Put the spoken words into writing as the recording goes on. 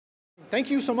Thank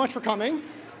you so much for coming.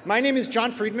 My name is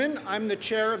John Friedman. I'm the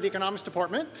chair of the economics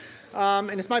department.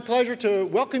 And it's my pleasure to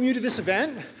welcome you to this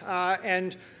event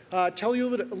and tell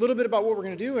you a little bit about what we're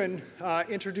going to do and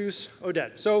introduce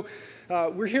Oded. So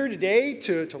we're here today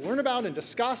to learn about and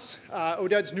discuss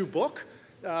Oded's new book,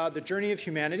 The Journey of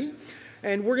Humanity.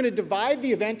 And we're going to divide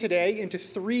the event today into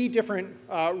three different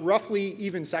roughly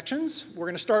even sections. We're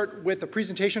going to start with a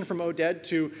presentation from Oded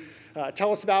to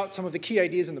tell us about some of the key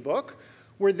ideas in the book.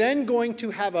 We're then going to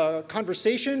have a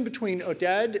conversation between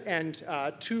Oded and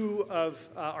two of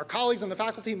our colleagues on the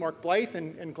faculty, Mark Blythe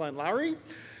and Glenn Lowry.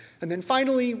 And then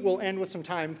finally, we'll end with some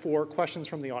time for questions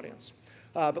from the audience.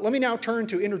 But let me now turn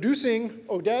to introducing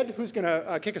Oded, who's going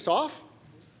to kick us off.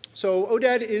 So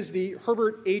Oded is the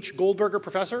Herbert H. Goldberger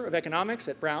Professor of Economics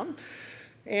at Brown.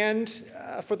 And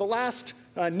for the last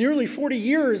nearly 40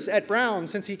 years at Brown,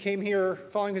 since he came here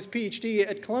following his PhD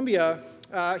at Columbia,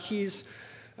 he's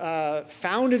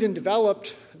founded and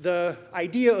developed the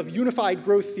idea of unified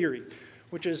growth theory,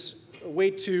 which is a way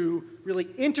to really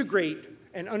integrate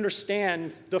and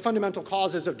understand the fundamental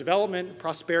causes of development,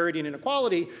 prosperity, and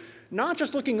inequality, not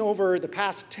just looking over the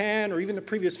past 10 or even the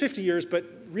previous 50 years, but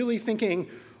really thinking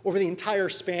over the entire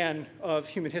span of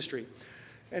human history.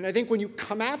 And I think when you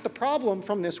come at the problem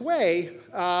from this way,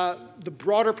 the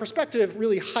broader perspective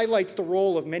really highlights the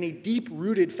role of many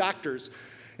deep-rooted factors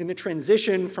in the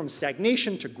transition from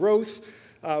stagnation to growth,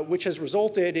 which has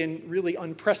resulted in really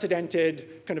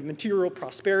unprecedented kind of material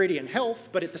prosperity and health,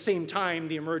 but at the same time,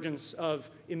 the emergence of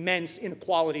immense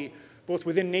inequality, both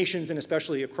within nations and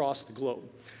especially across the globe.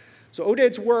 So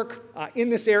Oded's work in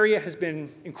this area has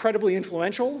been incredibly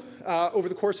influential over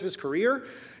the course of his career.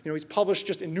 He's published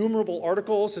just innumerable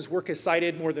articles. His work is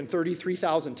cited more than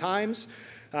 33,000 times.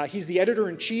 He's the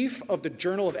editor-in-chief of the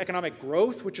Journal of Economic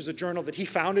Growth, which is a journal that he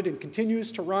founded and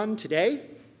continues to run today,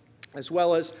 as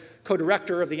well as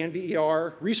co-director of the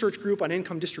NBER Research Group on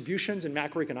Income Distributions and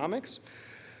Macroeconomics.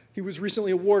 He was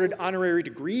recently awarded honorary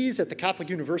degrees at the Catholic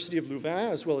University of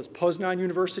Louvain, as well as Poznan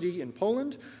University in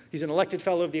Poland. He's an elected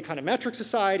fellow of the Econometric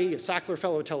Society, a Sackler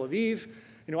Fellow at Tel Aviv.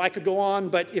 I could go on,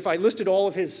 but if I listed all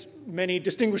of his many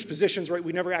distinguished positions, right,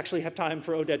 we never actually have time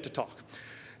for Oded to talk.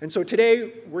 And so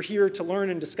today, we're here to learn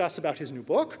and discuss about his new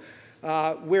book,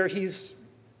 where he's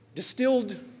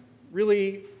distilled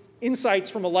really insights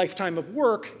from a lifetime of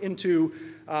work into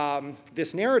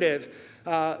this narrative.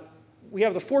 We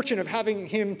have the fortune of having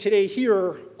him today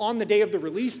here on the day of the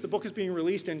release. The book is being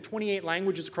released in 28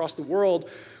 languages across the world,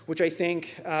 which I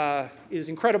think is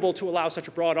incredible to allow such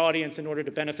a broad audience in order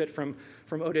to benefit from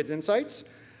Oded's insights.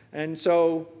 And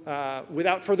so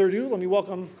without further ado, let me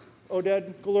welcome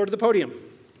Oded Galor to the podium.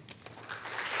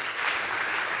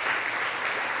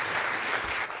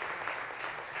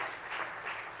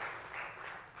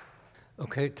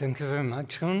 Okay, thank you very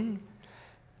much, John.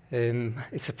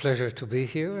 It's a pleasure to be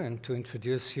here and to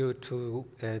introduce you to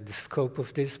the scope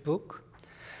of this book.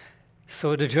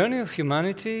 So The Journey of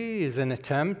Humanity is an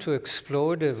attempt to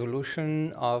explore the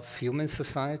evolution of human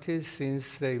societies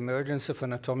since the emergence of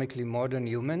an atomically modern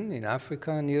human in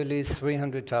Africa nearly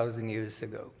 300,000 years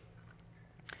ago.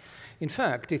 In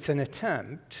fact, it's an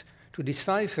attempt to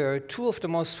decipher two of the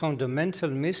most fundamental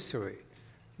mysteries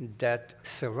that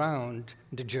surround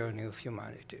the journey of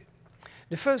humanity.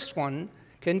 The first one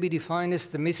can be defined as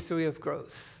the mystery of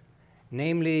growth,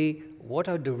 namely, what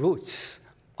are the roots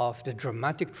of the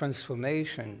dramatic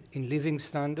transformation in living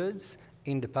standards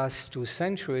in the past 2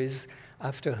 centuries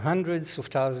after hundreds of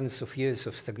thousands of years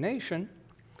of stagnation.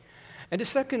 And the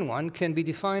second one can be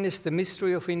defined as the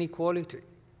mystery of inequality,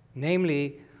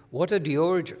 namely, what are the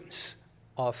origins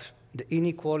of the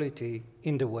inequality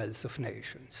in the wealth of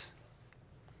nations.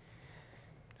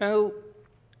 Now,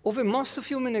 over most of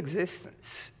human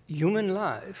existence, human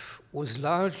life was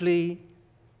largely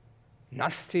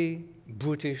nasty,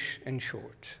 brutish, and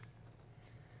short.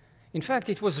 In fact,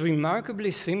 it was remarkably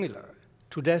similar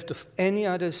to that of any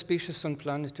other species on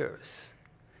planet Earth.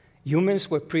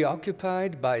 Humans were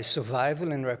preoccupied by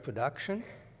survival and reproduction.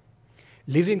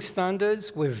 Living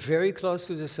standards were very close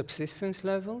to the subsistence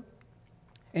level,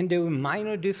 and there were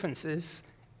minor differences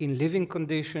in living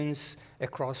conditions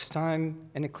across time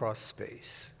and across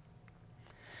space.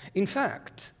 In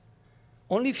fact,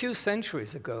 only a few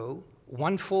centuries ago,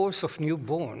 1/4 of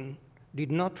newborn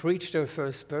did not reach their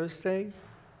first birthday,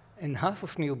 and half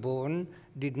of newborn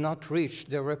did not reach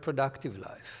their reproductive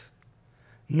life.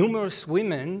 Numerous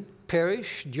women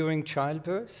perish during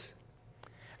childbirth.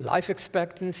 Life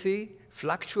expectancy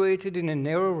fluctuated in a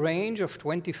narrow range of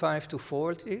 25 to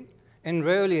 40 and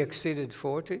rarely exceeded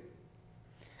 40.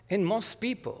 And most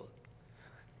people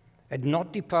had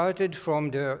not departed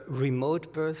from their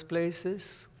remote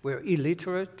birthplaces, were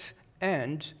illiterate,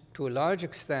 and, to a large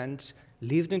extent,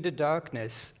 lived in the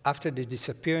darkness after the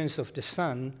disappearance of the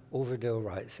sun over the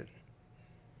horizon.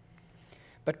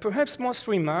 But perhaps most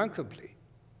remarkably,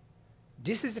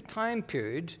 this is a time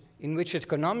period in which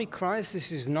economic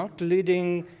crisis is not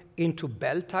leading into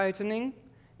belt-tightening.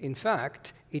 In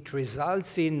fact, it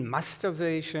results in mass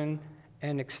starvation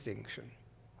and extinction.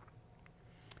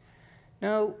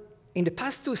 Now, in the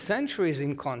past 2 centuries,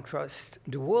 in contrast,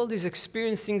 the world is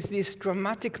experiencing this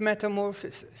dramatic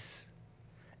metamorphosis,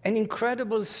 an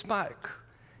incredible spike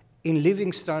in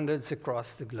living standards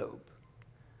across the globe.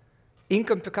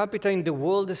 Income per capita in the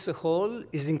world as a whole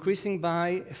is increasing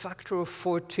by a factor of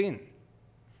 14,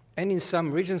 and in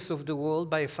some regions of the world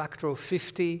by a factor of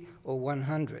 50 or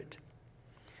 100.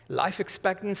 Life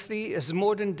expectancy has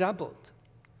more than doubled,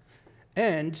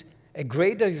 and a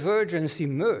great divergence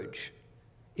emerged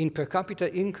in per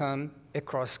capita income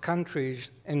across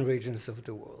countries and regions of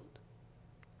the world.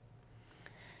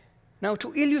 Now,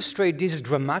 to illustrate this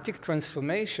dramatic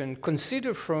transformation,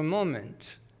 consider for a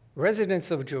moment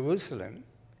residents of Jerusalem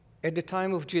at the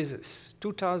time of Jesus,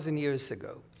 2,000 years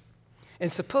ago.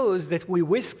 And suppose that we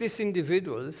whisk these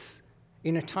individuals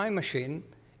in a time machine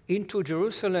into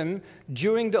Jerusalem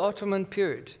during the Ottoman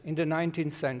period in the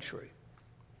 19th century.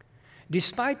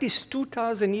 Despite this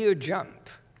 2,000-year jump,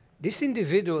 these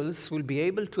individuals will be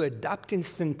able to adapt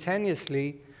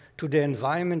instantaneously to the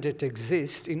environment that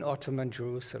exists in Ottoman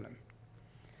Jerusalem.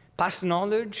 Past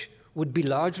knowledge would be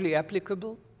largely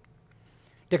applicable.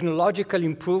 Technological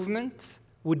improvements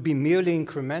would be merely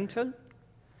incremental.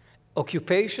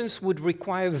 Occupations would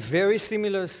require very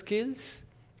similar skills,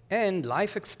 and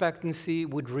life expectancy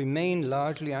would remain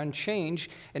largely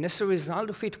unchanged, and as a result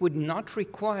of it would not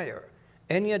require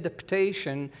any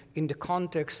adaptation in the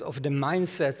context of the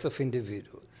mindsets of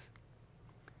individuals.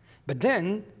 But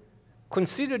then,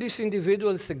 consider these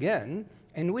individuals again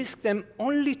and whisk them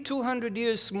only 200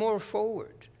 years more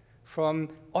forward, from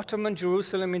Ottoman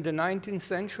Jerusalem in the 19th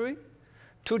century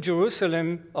to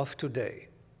Jerusalem of today.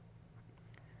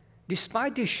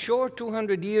 Despite this short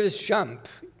 200 years jump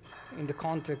in the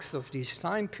context of this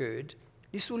time period,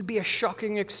 this will be a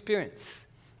shocking experience,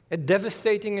 a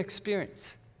devastating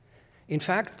experience. In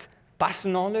fact, past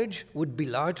knowledge would be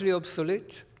largely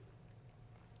obsolete.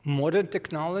 Modern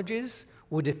technologies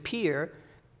would appear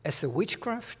as a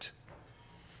witchcraft.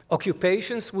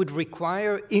 Occupations would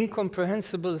require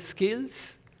incomprehensible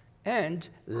skills, and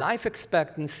life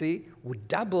expectancy would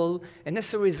double, and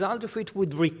as a result of it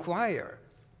would require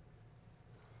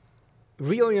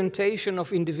reorientation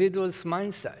of individuals'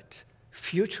 mindset,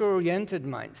 future-oriented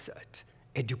mindset,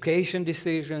 education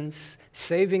decisions,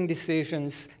 saving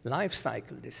decisions, life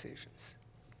cycle decisions.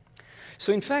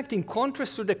 So in fact, in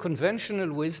contrast to the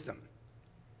conventional wisdom,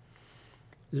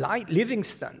 living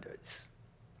standards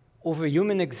over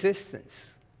human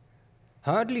existence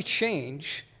hardly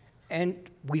change, and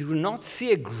we will not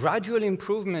see a gradual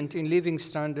improvement in living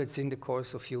standards in the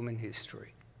course of human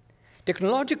history.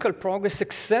 Technological progress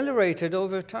accelerated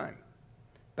over time,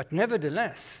 but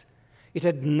nevertheless, it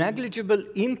had negligible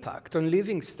impact on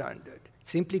living standard,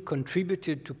 simply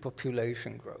contributed to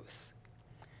population growth.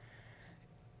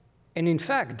 And in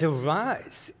fact, the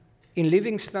rise in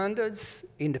living standards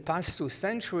in the past 2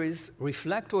 centuries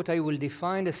reflect what I will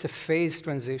define as a phase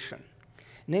transition,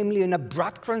 namely an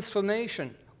abrupt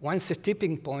transformation once a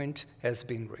tipping point has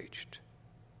been reached.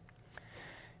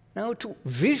 Now, to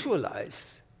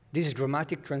visualize this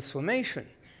dramatic transformation,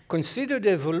 consider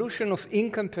the evolution of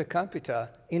income per capita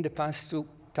in the past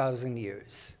 2,000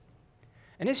 years.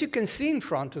 And as you can see in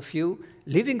front of you,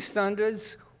 living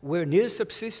standards were near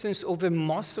subsistence over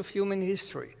most of human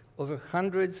history, over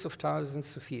hundreds of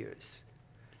thousands of years.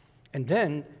 And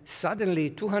then, suddenly,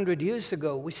 200 years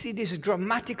ago, we see this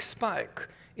dramatic spike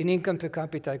in income per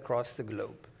capita across the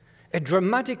globe, a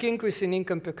dramatic increase in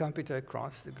income per capita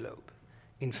across the globe.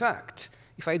 In fact,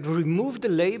 if I remove the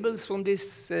labels from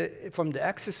the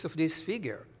axis of this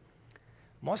figure,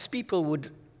 most people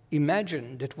would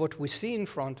imagine that what we see in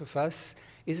front of us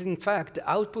is in fact the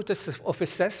output of a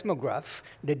seismograph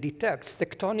that detects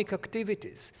tectonic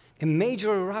activities, a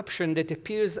major eruption that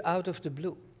appears out of the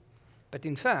blue. But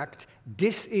in fact,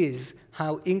 this is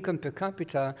how income per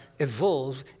capita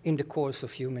evolved in the course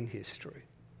of human history.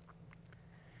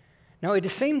 Now, at the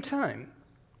same time,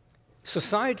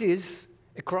 societies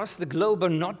across the globe are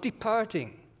not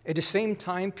departing at the same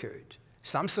time period.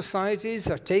 Some societies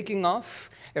are taking off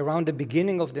around the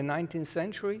beginning of the 19th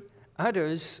century,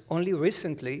 others only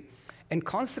recently, and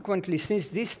consequently, since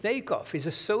this takeoff is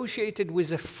associated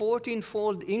with a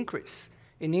 14-fold increase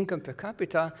in income per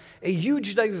capita, a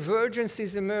huge divergence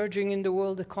is emerging in the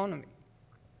world economy.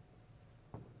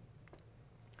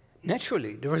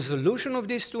 naturally, the resolution of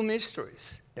these two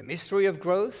mysteries, the mystery of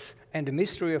growth and the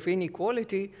mystery of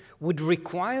inequality, would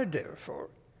require, therefore,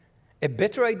 a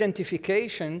better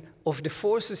identification of the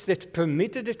forces that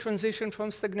permitted the transition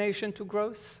from stagnation to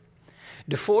growth,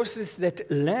 the forces that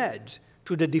led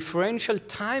to the differential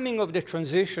timing of the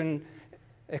transition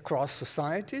across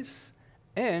societies,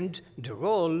 and the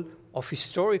role of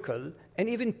historical and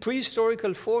even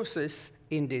prehistorical forces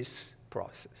in this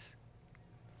process.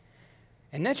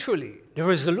 And naturally, the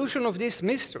resolution of these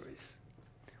mysteries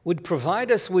would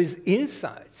provide us with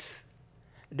insights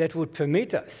that would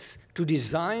permit us to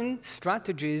design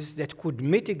strategies that could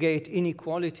mitigate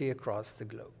inequality across the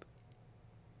globe.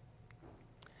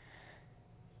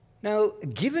 Now,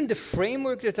 given the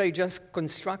framework that I just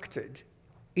constructed,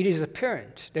 it is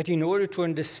apparent that in order to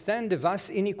understand the vast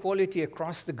inequality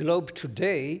across the globe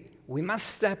today, we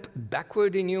must step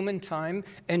backward in human time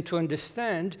and to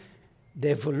understand the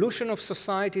evolution of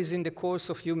societies in the course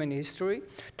of human history,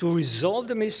 to resolve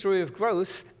the mystery of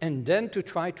growth, and then to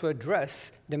try to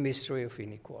address the mystery of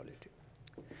inequality.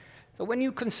 So when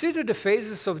you consider the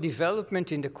phases of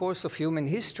development in the course of human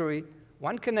history,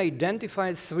 one can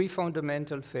identify three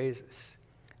fundamental phases: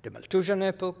 the Malthusian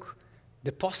epoch,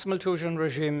 the post-Malthusian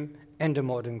regime, and the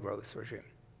modern growth regime.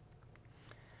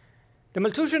 The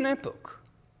Malthusian epoch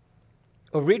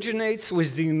originates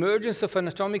with the emergence of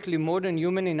anatomically modern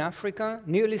human in Africa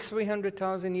nearly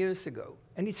 300,000 years ago,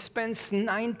 and it spans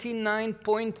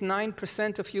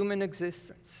 99.9% of human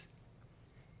existence,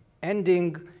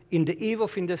 ending in the eve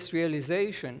of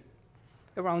industrialization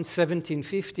around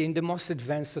 1750 in the most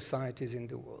advanced societies in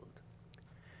the world.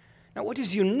 Now, what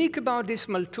is unique about this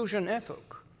Malthusian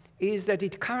epoch is that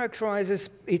it is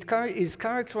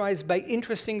characterized by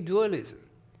interesting dualism.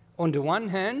 On the one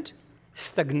hand,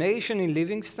 stagnation in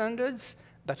living standards,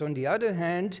 but on the other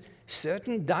hand,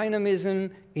 certain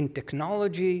dynamism in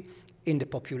technology, in the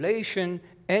population,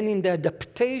 and in the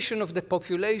adaptation of the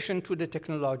population to the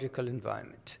technological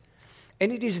environment.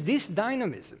 And it is this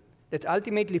dynamism that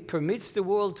ultimately permits the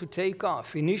world to take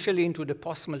off, initially into the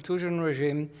post-Malthusian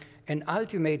regime, and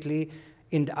ultimately,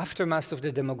 in the aftermath of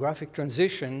the demographic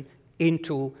transition,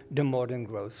 into the modern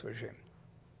growth regime.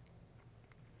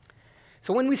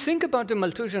 So when we think about the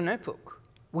Malthusian epoch,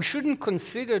 we shouldn't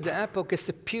consider the epoch as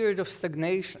a period of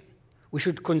stagnation. We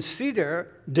should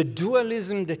consider the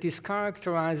dualism that is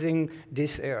characterizing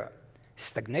this era: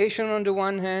 stagnation on the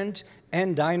one hand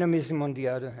and dynamism on the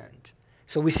other hand.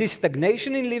 So we see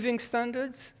stagnation in living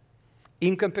standards.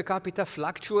 Income per capita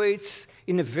fluctuates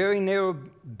in a very narrow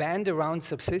band around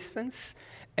subsistence,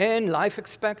 and life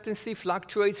expectancy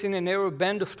fluctuates in a narrow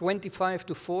band of 25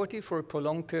 to 40 for a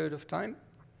prolonged period of time.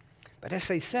 But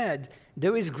as I said,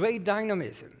 there is great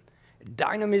dynamism.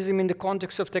 Dynamism in the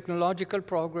context of technological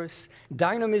progress,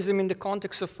 dynamism in the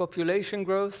context of population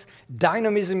growth,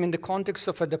 dynamism in the context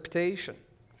of adaptation.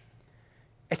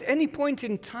 At any point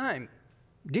in time,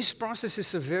 these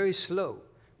processes are very slow,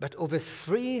 but over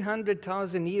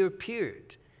 300,000-year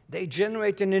period, they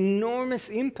generate an enormous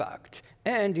impact,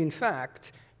 and in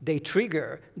fact, they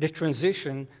trigger the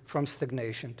transition from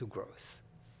stagnation to growth.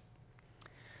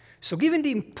 So given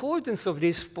the importance of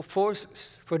these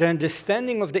forces for the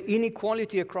understanding of the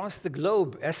inequality across the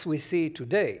globe as we see it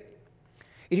today,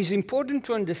 it is important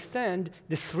to understand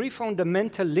the three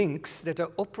fundamental links that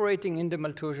are operating in the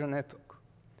Malthusian epoch.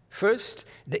 First,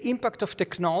 the impact of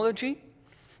technology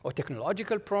or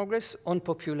technological progress on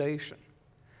population.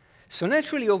 So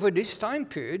naturally, over this time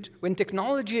period, when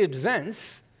technology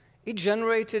advanced, it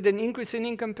generated an increase in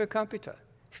income per capita.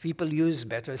 If people use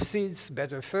better seeds,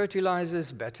 better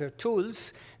fertilizers, better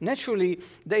tools, naturally,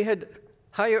 they had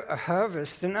higher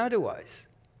harvest than otherwise.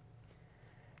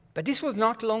 But this was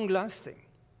not long-lasting.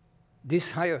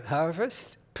 This higher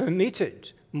harvest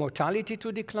permitted mortality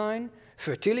to decline,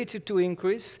 fertility to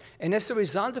increase, and as a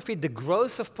result of it, the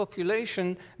growth of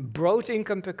population brought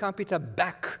income per capita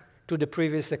back to the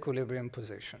previous equilibrium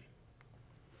position.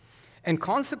 And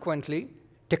consequently,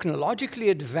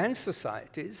 technologically advanced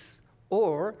societies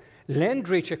or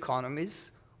land-rich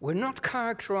economies were not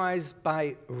characterized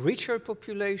by richer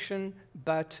population,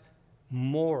 but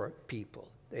more people.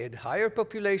 They had higher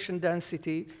population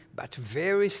density, but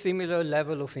very similar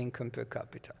level of income per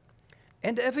capita.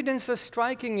 And evidence is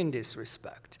striking in this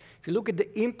respect. If you look at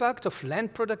the impact of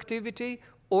land productivity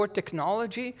or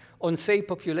technology on, say,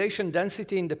 population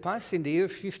density in the past, in the year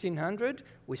 1500,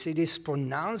 we see this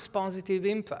pronounced positive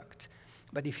impact.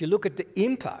 But if you look at the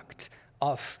impact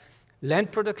of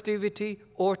land productivity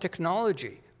or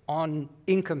technology on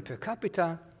income per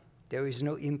capita, there is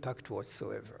no impact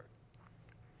whatsoever.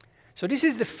 So this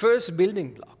is the first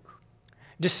building block.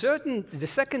 The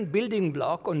second building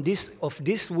block of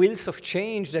these wheels of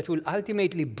change that will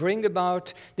ultimately bring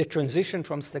about the transition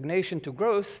from stagnation to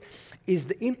growth is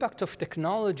the impact of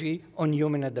technology on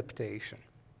human adaptation.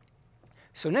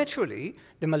 So naturally,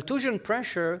 the Malthusian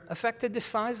pressure affected the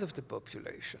size of the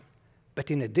population.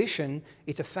 But in addition,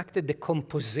 it affected the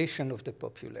composition of the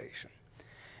population.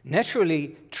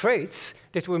 Naturally, traits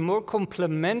that were more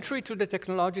complementary to the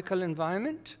technological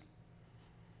environment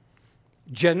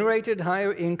generated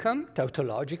higher income,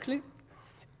 tautologically,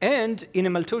 and in a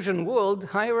Malthusian world,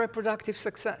 higher reproductive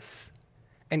success.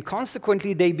 And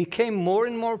consequently, they became more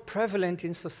and more prevalent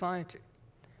in society.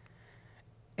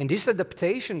 And this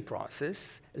adaptation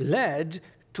process led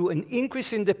to an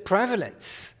increase in the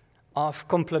prevalence of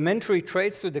complementary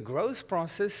traits to the growth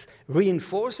process,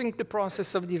 reinforcing the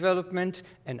process of development,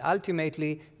 and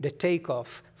ultimately the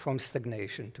takeoff from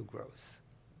stagnation to growth.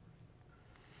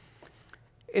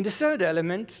 And the third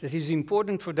element that is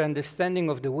important for the understanding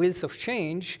of the wheels of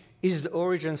change is the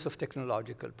origins of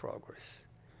technological progress.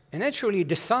 And actually,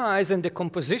 the size and the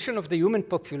composition of the human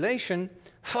population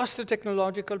foster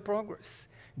technological progress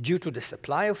due to the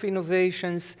supply of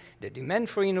innovations, the demand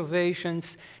for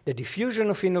innovations, the diffusion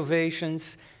of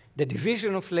innovations, the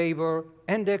division of labor,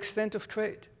 and the extent of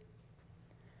trade.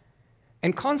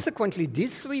 And consequently,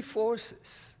 these three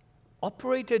forces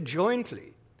operated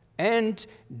jointly, and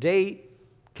they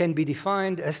can be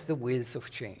defined as the wheels of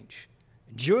change.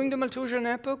 During the Malthusian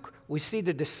epoch, we see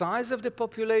that the size of the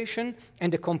population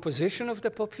and the composition of the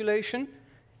population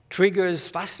triggers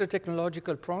faster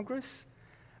technological progress,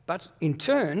 but in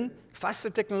turn, faster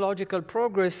technological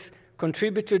progress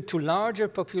contributed to larger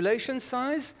population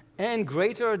size and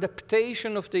greater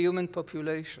adaptation of the human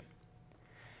population.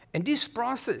 And this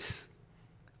process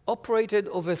operated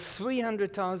over a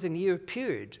 300,000-year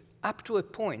period, up to a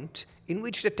point in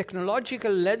which the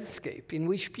technological landscape in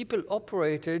which people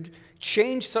operated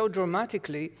changed so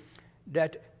dramatically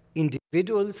that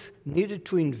individuals needed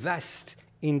to invest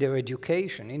in their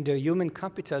education, in their human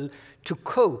capital, to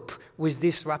cope with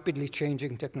this rapidly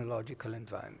changing technological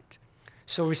environment.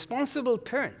 So responsible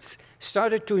parents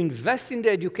started to invest in the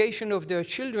education of their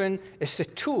children as a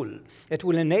tool that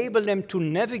will enable them to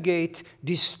navigate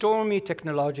this stormy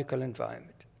technological environment.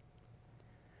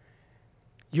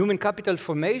 Human capital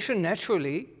formation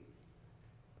naturally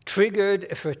triggered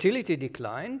a fertility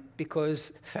decline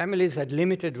because families had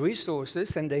limited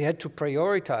resources and they had to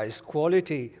prioritize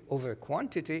quality over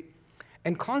quantity.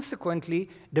 And consequently,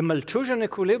 the Malthusian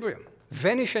equilibrium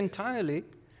vanished entirely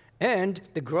and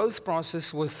the growth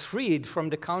process was freed from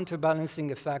the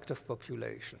counterbalancing effect of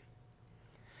population.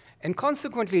 And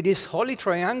consequently, this holy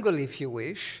triangle, if you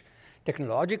wish,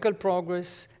 technological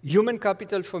progress, human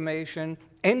capital formation,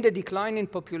 and the decline in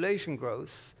population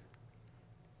growth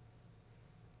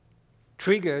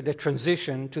trigger the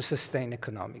transition to sustained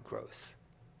economic growth.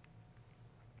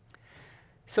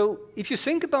 So if you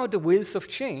think about the wheels of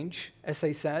change, as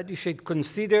I said, you should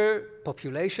consider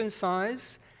population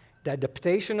size, the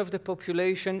adaptation of the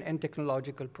population, and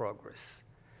technological progress.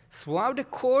 Throughout the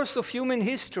course of human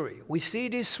history, we see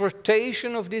this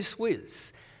rotation of these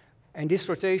wheels, and this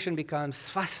rotation becomes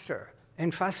faster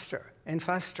and faster and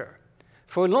faster.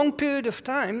 For a long period of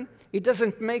time, it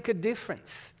doesn't make a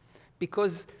difference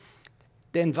because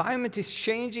the environment is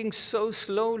changing so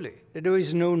slowly that there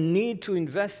is no need to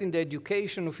invest in the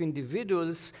education of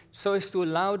individuals so as to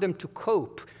allow them to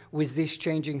cope with this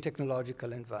changing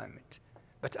technological environment.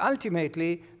 But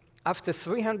ultimately, after a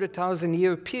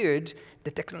 300,000-year period,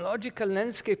 the technological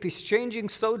landscape is changing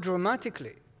so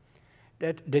dramatically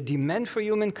that the demand for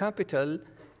human capital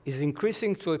is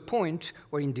increasing to a point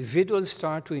where individuals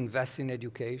start to invest in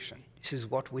education. This is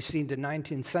what we see in the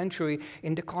 19th century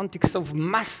in the context of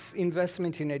mass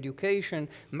investment in education,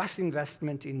 mass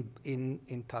investment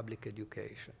in public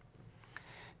education.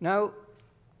 Now,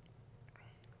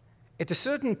 at a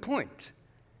certain point,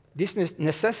 this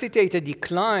necessitates a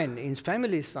decline in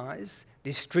family size.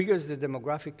 This triggers the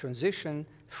demographic transition,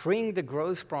 freeing the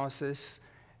growth process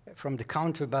from the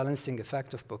counterbalancing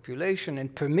effect of population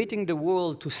and permitting the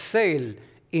world to sail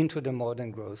into the modern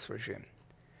growth regime.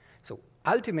 So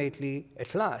ultimately,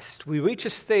 at last, we reach a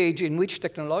stage in which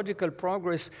technological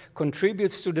progress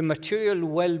contributes to the material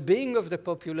well-being of the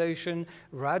population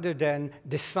rather than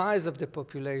the size of the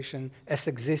population as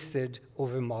existed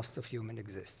over most of human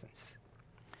existence.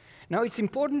 Now, it's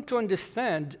important to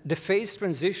understand the phase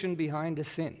transition behind the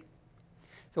scene.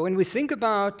 So when we think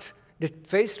about the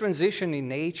phase transition in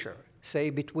nature,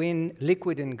 say between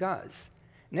liquid and gas,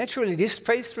 naturally this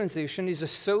phase transition is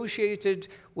associated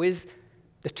with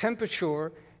the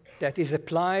temperature that is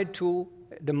applied to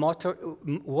the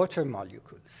water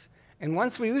molecules. And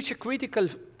once we reach a critical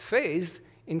phase,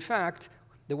 in fact,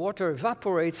 the water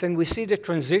evaporates and we see the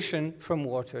transition from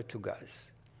water to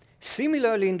gas.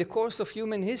 Similarly, in the course of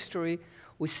human history,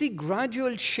 we see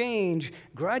gradual change,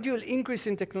 gradual increase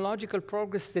in technological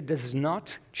progress that does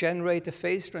not generate a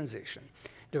phase transition.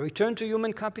 The return to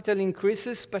human capital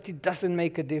increases, but it doesn't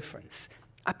make a difference.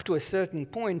 Up to a certain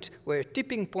point where a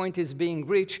tipping point is being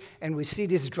reached, and we see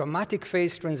this dramatic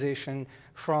phase transition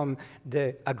from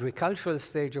the agricultural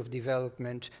stage of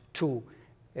development to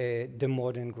the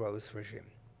modern growth regime.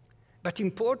 But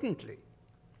importantly,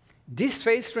 this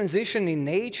phase transition in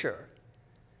nature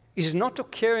is not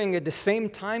occurring at the same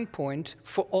time point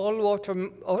for all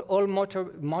water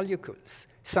molecules.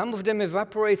 Some of them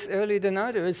evaporate earlier than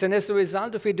others, and as a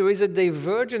result of it, there is a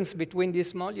divergence between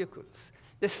these molecules.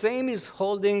 The same is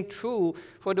holding true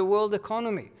for the world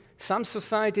economy. Some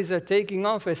societies are taking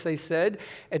off, as I said,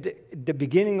 at the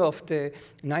beginning of the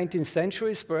 19th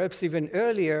century, perhaps even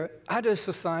earlier. Other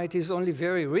societies only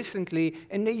very recently,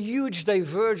 and a huge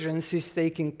divergence is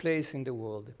taking place in the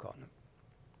world economy.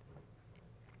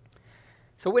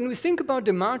 So when we think about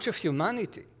the march of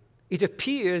humanity, it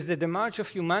appears that the march of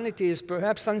humanity is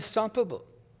perhaps unstoppable.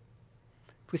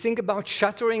 If we think about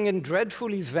shattering and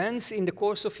dreadful events in the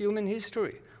course of human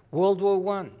history, World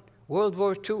War I, World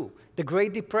War II, the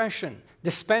Great Depression,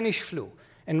 the Spanish flu,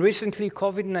 and recently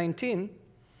COVID-19,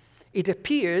 it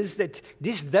appears that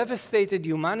this devastated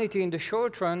humanity in the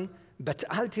short run, but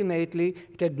ultimately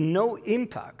it had no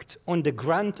impact on the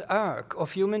grand arc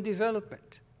of human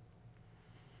development.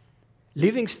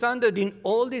 Living Standard in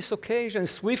all these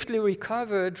occasions swiftly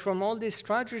recovered from all these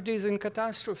tragedies and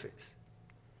catastrophes.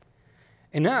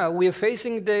 And now we are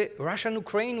facing the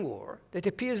Russian-Ukraine war that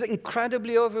appears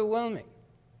incredibly overwhelming.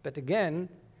 But again,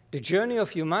 the journey of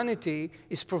humanity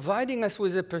is providing us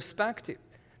with a perspective,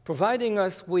 providing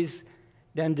us with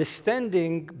the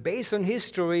understanding based on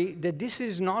history that this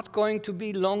is not going to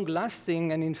be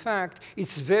long-lasting, and in fact,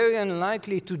 it's very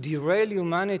unlikely to derail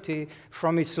humanity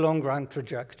from its long-run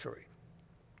trajectory.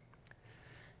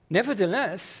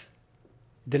 Nevertheless,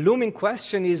 the looming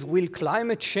question is, will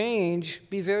climate change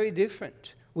be very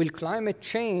different? Will climate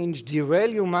change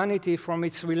derail humanity from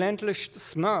its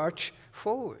relentless march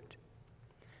forward?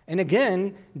 And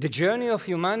again, the journey of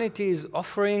humanity is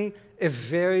offering a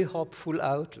very hopeful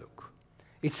outlook.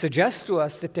 It suggests to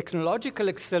us that technological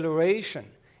acceleration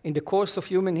in the course of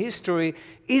human history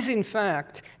is in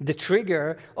fact the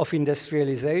trigger of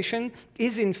industrialization,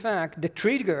 is in fact the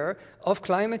trigger of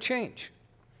climate change.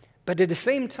 But at the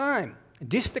same time,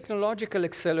 this technological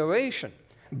acceleration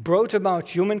brought about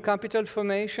human capital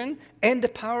formation and the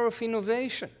power of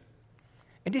innovation.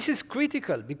 And this is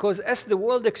critical because as the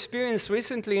world experienced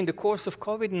recently in the course of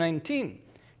COVID-19,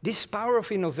 this power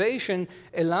of innovation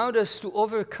allowed us to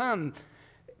overcome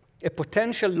a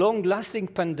potential long-lasting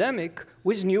pandemic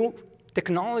with new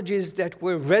technologies that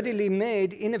were readily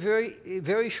made in a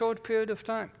very short period of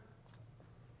time.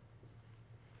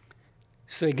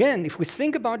 So again, if we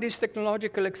think about this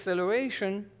technological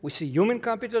acceleration, we see human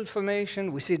capital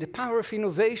formation, we see the power of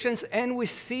innovations, and we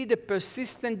see the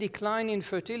persistent decline in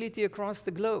fertility across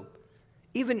the globe.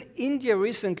 Even India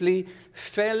recently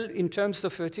fell in terms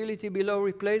of fertility below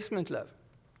replacement level.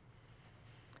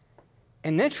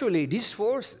 And naturally, these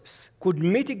forces could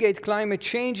mitigate climate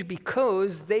change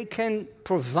because they can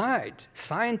provide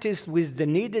scientists with the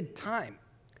needed time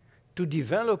to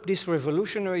develop these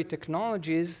revolutionary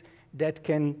technologies that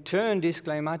can turn this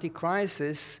climatic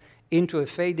crisis into a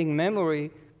fading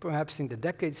memory, perhaps in the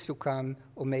decades to come,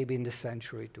 or maybe in the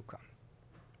century to come.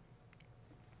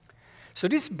 So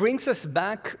this brings us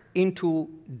back into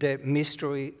the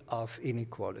mystery of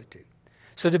inequality.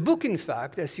 So the book, in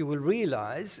fact, as you will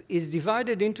realize, is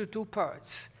divided into two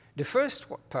parts. The first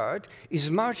part is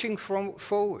marching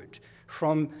forward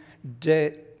from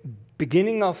the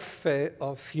beginning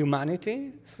of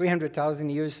humanity, 300,000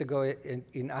 years ago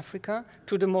in Africa,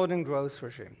 to the modern growth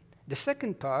regime. The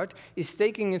second part is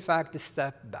taking, in fact, a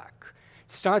step back.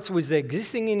 It starts with the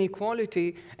existing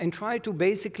inequality and try to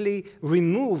basically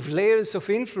remove layers of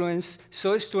influence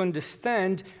so as to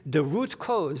understand the root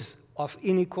cause of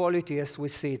inequality as we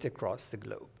see it across the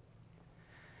globe.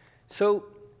 So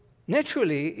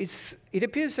naturally, it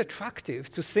appears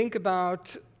attractive to think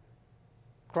about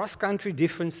cross-country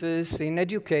differences in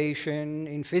education,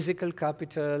 in physical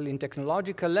capital, in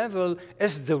technological level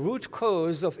as the root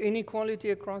cause of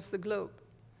inequality across the globe.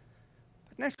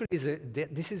 But naturally,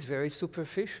 this is very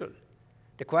superficial.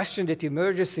 The question that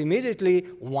emerges immediately,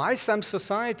 why some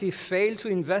societies fail to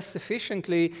invest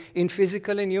efficiently in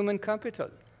physical and human capital?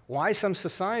 Why some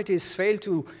societies fail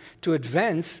to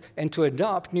advance and to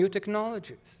adopt new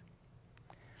technologies?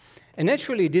 And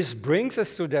naturally, this brings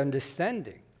us to the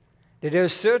understanding that there are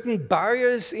certain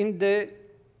barriers in the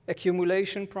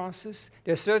accumulation process,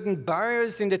 there are certain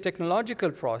barriers in the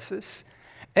technological process,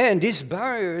 and these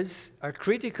barriers are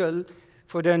critical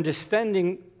for the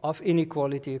understanding of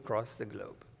inequality across the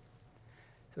globe.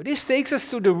 So this takes us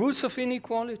to the roots of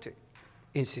inequality: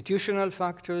 institutional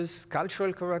factors,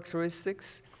 cultural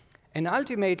characteristics, and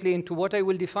ultimately into what I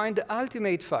will define the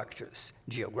ultimate factors: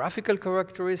 geographical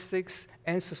characteristics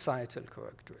and societal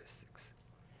characteristics.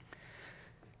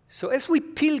 So as we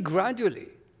peel gradually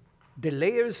the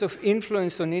layers of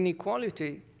influence on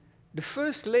inequality, the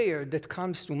first layer that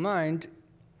comes to mind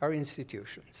are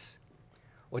institutions,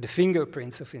 or the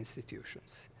fingerprints of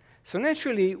institutions. So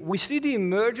naturally, we see the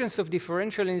emergence of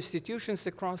differential institutions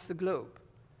across the globe.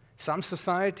 Some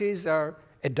societies are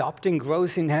adopting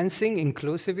growth-enhancing,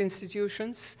 inclusive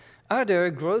institutions, other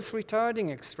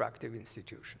growth-retarding, extractive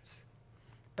institutions.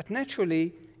 But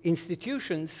naturally,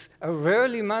 institutions are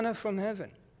rarely manna from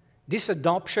heaven. This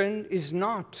adoption is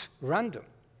not random.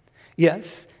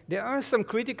 Yes, there are some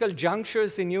critical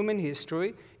junctures in human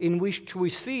history in which we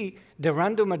see the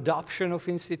random adoption of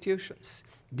institutions.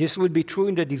 This would be true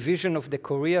in the division of the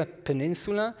Korea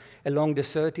Peninsula along the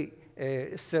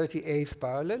 38th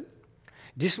parallel.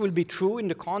 This will be true in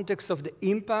the context of the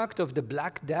impact of the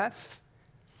Black Death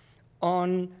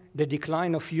on the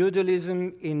decline of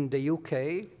feudalism in the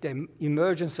UK, the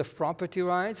emergence of property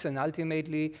rights, and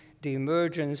ultimately the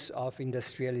emergence of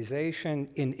industrialization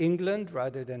in England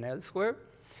rather than elsewhere.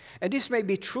 And this may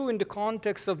be true in the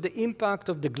context of the impact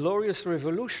of the Glorious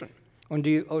Revolution on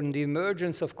the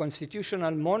emergence of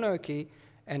constitutional monarchy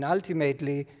and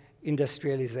ultimately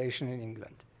industrialization in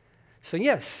England. So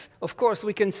yes, of course,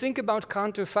 we can think about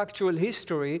counterfactual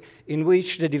history in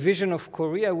which the division of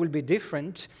Korea will be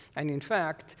different, and in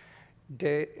fact,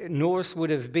 the North would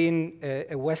have been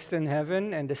a Western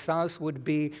heaven and the South would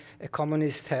be a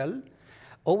communist hell.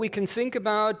 Or we can think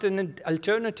about an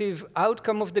alternative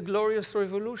outcome of the Glorious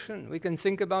Revolution. We can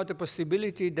think about the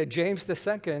possibility that James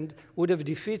II would have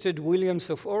defeated Williams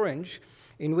of Orange,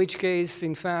 in which case,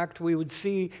 in fact, we would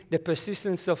see the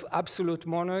persistence of absolute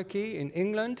monarchy in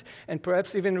England and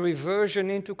perhaps even reversion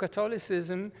into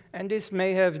Catholicism, and this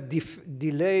may have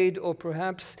delayed or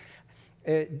perhaps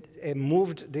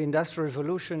moved the Industrial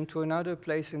Revolution to another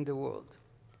place in the world.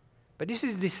 But this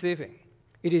is deceiving.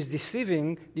 It is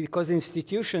deceiving because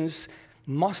institutions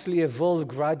mostly evolve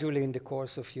gradually in the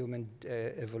course of human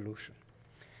evolution.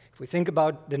 If we think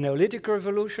about the Neolithic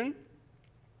Revolution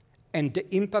and the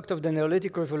impact of the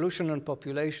Neolithic Revolution on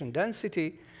population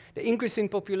density, the increase in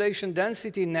population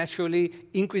density naturally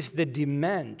increased the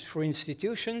demand for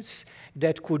institutions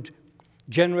that could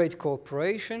generate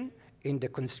cooperation in the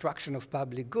construction of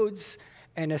public goods,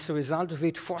 and as a result of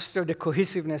it, foster the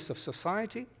cohesiveness of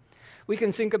society. We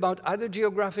can think about other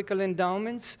geographical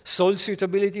endowments, soil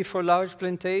suitability for large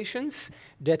plantations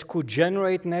that could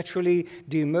generate naturally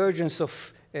the emergence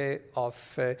of a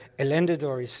landed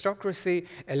aristocracy,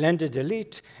 a landed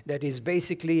elite that is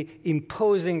basically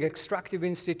imposing extractive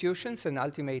institutions and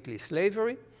ultimately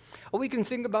slavery. Or we can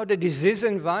think about the disease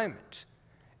environment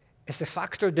as a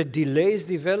factor that delays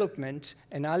development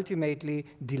and ultimately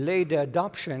delay the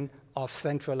adoption of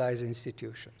centralized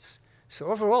institutions. So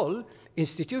overall,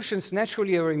 institutions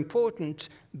naturally are important,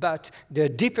 but there are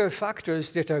deeper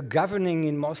factors that are governing,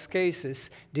 in most cases,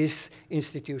 these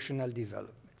institutional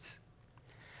developments.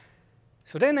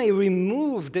 So then I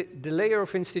remove the layer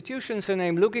of institutions, and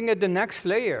I'm looking at the next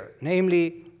layer,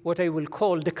 namely what I will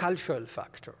call the cultural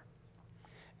factor.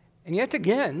 And yet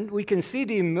again, we can see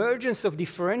the emergence of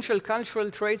differential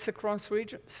cultural traits across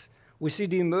regions. We see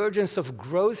the emergence of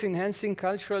growth-enhancing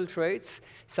cultural traits,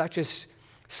 such as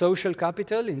social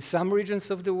capital in some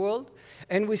regions of the world,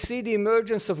 and we see the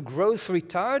emergence of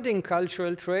growth-retarding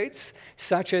cultural traits,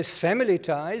 such as family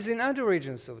ties, in other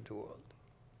regions of the world.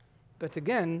 But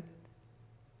again,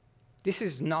 this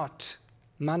is not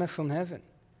manna from heaven.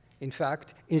 In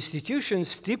fact,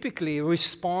 institutions typically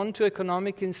respond to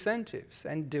economic incentives,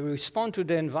 and they respond to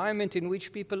the environment in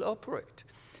which people operate.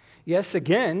 Yes,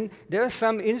 again, there are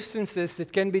some instances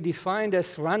that can be defined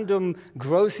as random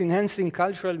growth-enhancing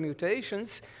cultural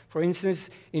mutations. For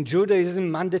instance, in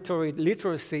Judaism, mandatory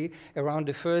literacy around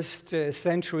the 1st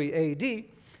century AD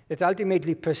that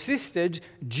ultimately persisted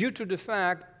due to the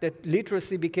fact that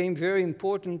literacy became very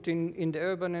important in the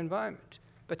urban environment.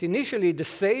 But initially, the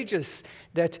sages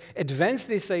that advanced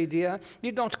this idea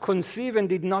did not conceive and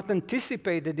did not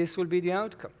anticipate that this will be the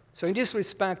outcome. So in this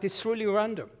respect, it's truly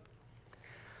random.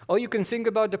 Or you can think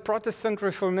about the Protestant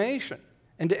Reformation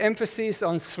and the emphasis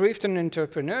on thrift and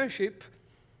entrepreneurship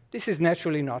This is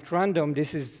naturally not random.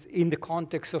 This is in the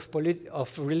context of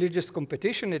religious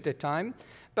competition at the time,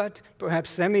 but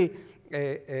perhaps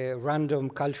semi-random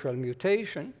cultural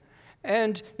mutation.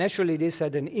 And naturally, this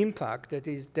had an impact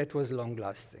that was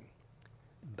long-lasting.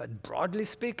 But broadly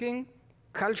speaking,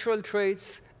 cultural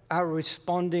traits are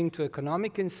responding to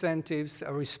economic incentives,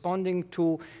 are responding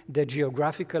to the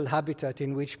geographical habitat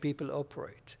in which people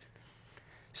operate.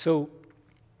 So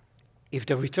if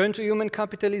the return to human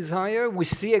capital is higher, we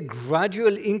see a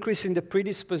gradual increase in the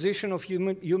predisposition of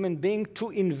human beings to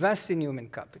invest in human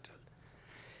capital.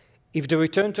 If the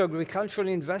return to agricultural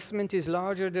investment is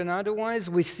larger than otherwise,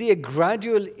 we see a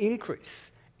gradual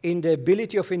increase in the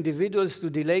ability of individuals to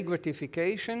delay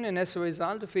gratification, and as a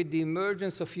result of it, the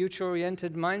emergence of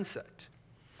future-oriented mindset.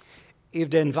 If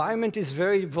the environment is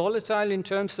very volatile in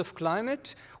terms of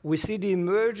climate, we see the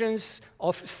emergence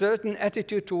of certain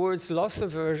attitude towards loss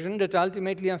aversion that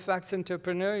ultimately affects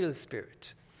entrepreneurial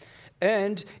spirit.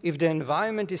 And if the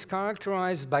environment is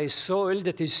characterized by soil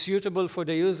that is suitable for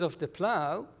the use of the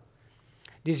plow,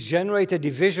 this generates a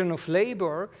division of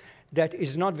labor that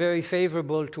is not very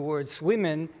favorable towards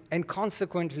women, and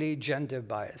consequently gender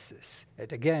biases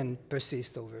that again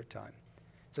persist over time.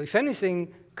 So if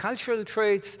anything, cultural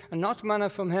traits are not manna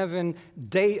from heaven,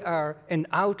 they are an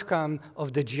outcome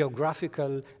of the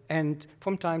geographical and,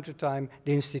 from time to time,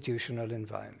 the institutional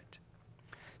environment.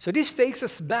 So this takes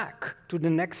us back to the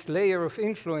next layer of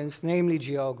influence, namely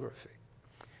geography,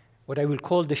 what I will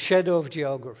call the shadow of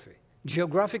geography.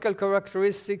 Geographical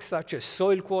characteristics such as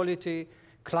soil quality,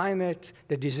 climate,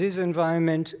 the disease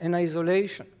environment, and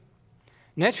isolation.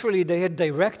 Naturally, they had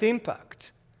direct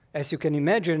impact, as you can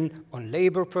imagine, on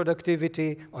labor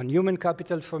productivity, on human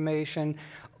capital formation,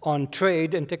 on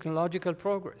trade and technological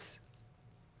progress.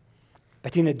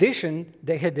 But in addition,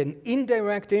 they had an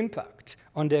indirect impact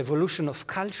on the evolution of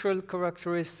cultural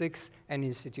characteristics and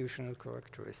institutional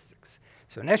characteristics.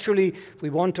 So naturally, if we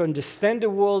want to understand the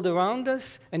world around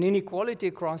us and inequality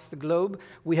across the globe,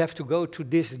 we have to go to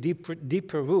these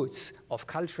deeper roots of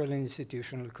cultural and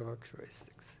institutional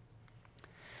characteristics.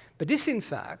 But this, in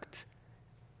fact,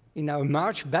 in our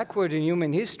march backward in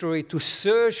human history to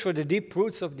search for the deep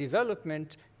roots of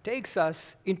development, takes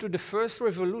us into the first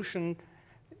revolution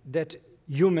that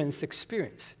humans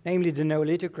experience, namely the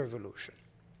Neolithic Revolution.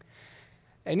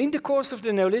 And in the course of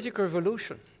the Neolithic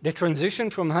Revolution, the transition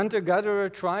from hunter-gatherer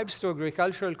tribes to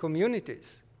agricultural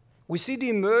communities, we see the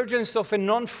emergence of a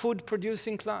non-food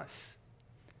producing class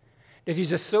that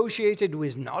is associated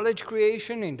with knowledge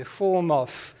creation in the form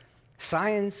of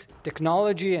science,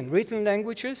 technology, and written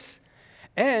languages.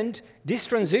 And this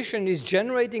transition is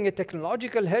generating a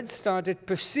technological head start that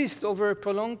persists over a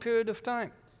prolonged period of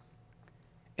time.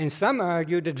 And some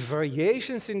argue that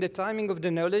variations in the timing of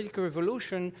the Neolithic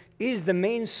Revolution is the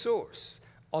main source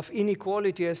of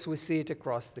inequality as we see it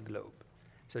across the globe.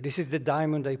 So this is the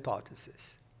diamond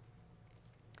hypothesis.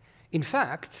 In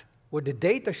fact, what the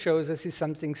data shows us is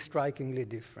something strikingly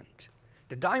different.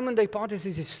 The diamond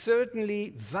hypothesis is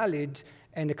certainly valid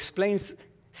and explains a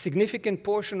significant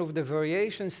portion of the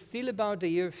variations still about the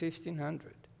year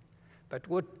 1500. But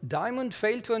what Diamond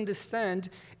failed to understand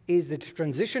is that the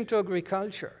transition to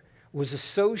agriculture was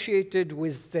associated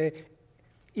with the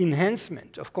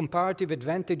enhancement of comparative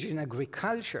advantage in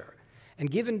agriculture.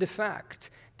 And given the fact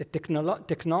that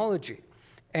technology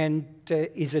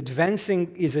is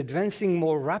advancing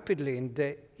more rapidly in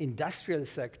the industrial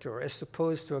sector as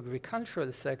opposed to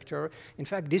agricultural sector, in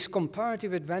fact, this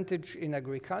comparative advantage in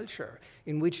agriculture,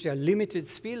 in which there are limited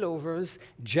spillovers,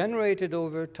 generated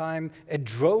over time a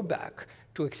drawback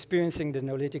to experiencing the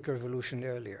Neolithic Revolution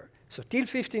earlier. So till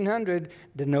 1500,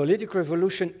 the Neolithic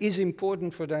Revolution is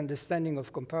important for the understanding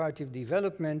of comparative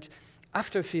development.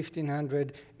 After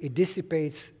 1500, it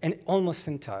dissipates almost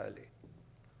entirely.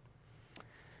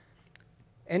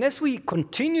 And as we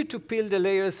continue to peel the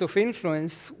layers of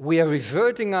influence, we are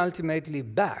reverting ultimately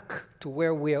back to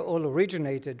where we are all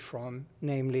originated from,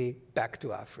 namely back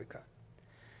to Africa.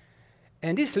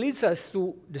 And this leads us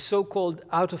to the so-called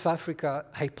out of Africa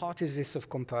hypothesis of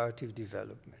comparative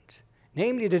development,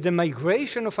 namely that the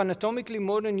migration of anatomically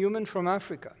modern humans from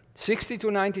Africa 60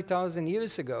 to 90,000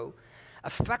 years ago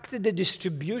affected the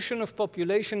distribution of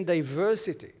population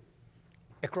diversity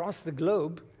across the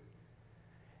globe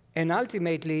and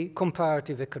ultimately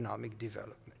comparative economic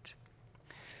development.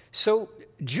 So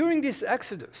during this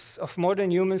exodus of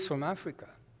modern humans from Africa,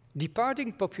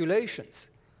 departing populations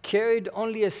carried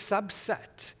only a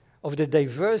subset of the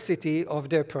diversity of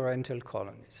their parental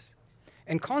colonies.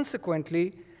 And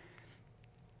consequently,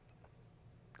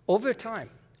 over time,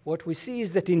 what we see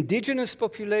is that indigenous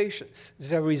populations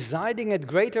that are residing at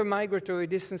greater migratory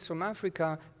distance from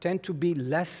Africa tend to be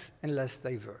less and less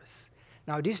diverse.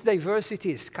 Now, this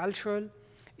diversity is cultural,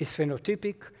 is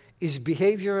phenotypic, is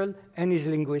behavioral, and is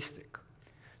linguistic.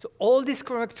 So all these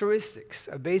characteristics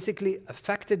are basically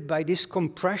affected by this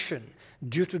compression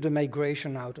due to the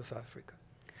migration out of Africa.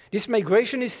 This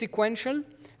migration is sequential,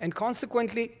 and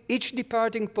consequently, each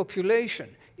departing population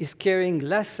is carrying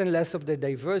less and less of the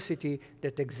diversity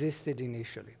that existed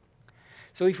initially.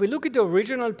 So if we look at the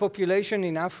original population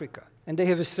in Africa, and they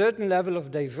have a certain level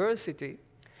of diversity,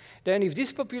 then if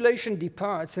this population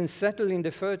departs and settles in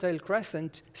the Fertile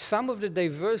Crescent, some of the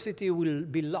diversity will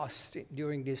be lost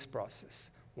during this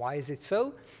process. Why is it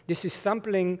so? This is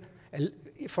sampling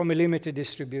from a limited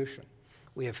distribution.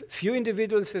 We have few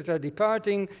individuals that are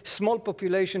departing, small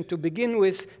population to begin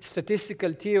with.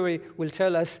 Statistical theory will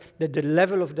tell us that the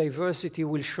level of diversity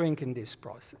will shrink in this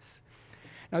process.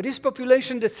 Now, this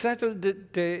population that settled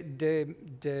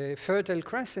the Fertile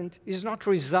Crescent is not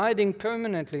residing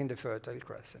permanently in the Fertile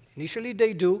Crescent. Initially,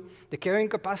 they do. The carrying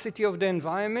capacity of the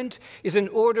environment is an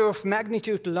order of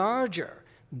magnitude larger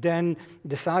than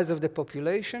the size of the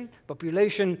population.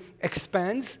 Population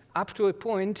expands up to a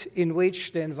point in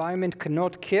which the environment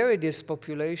cannot carry this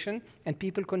population, and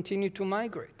people continue to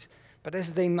migrate. But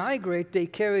as they migrate, they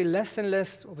carry less and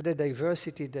less of the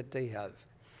diversity that they have.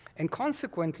 And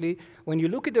consequently, when you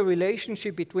look at the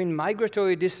relationship between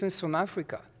migratory distance from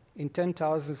Africa in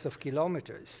 10,000s of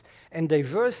kilometers and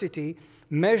diversity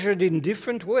measured in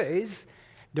different ways,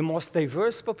 the most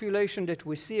diverse population that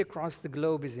we see across the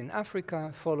globe is in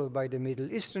Africa, followed by the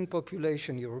Middle Eastern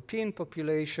population, European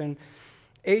population,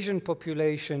 Asian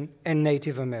population, and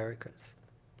Native Americans.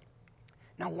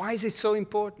 Now, why is it so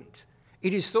important?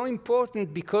 It is so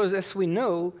important because, as we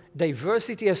know,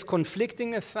 diversity has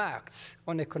conflicting effects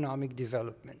on economic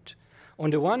development.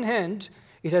 On the one hand,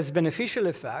 it has beneficial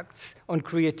effects on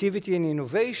creativity and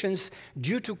innovations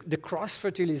due to the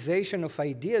cross-fertilization of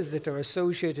ideas that are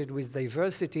associated with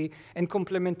diversity and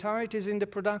complementarities in the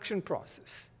production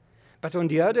process. But on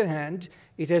the other hand,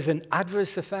 it has an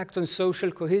adverse effect on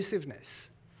social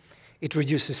cohesiveness. It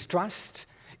reduces trust,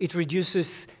 it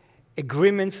reduces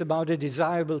agreements about the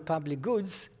desirable public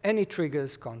goods, and it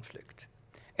triggers conflict.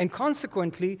 And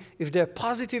consequently, if there are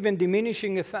positive and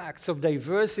diminishing effects of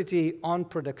diversity on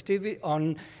productivity,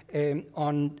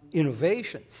 on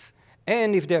innovations,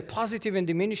 and if there are positive and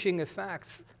diminishing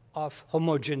effects of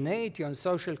homogeneity on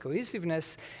social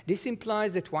cohesiveness, this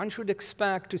implies that one should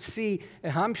expect to see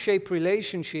a hump-shaped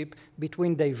relationship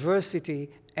between diversity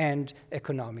and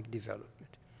economic development.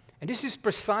 And this is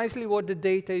precisely what the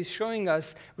data is showing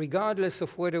us, regardless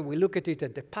of whether we look at it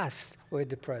at the past or at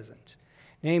the present.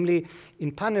 Namely,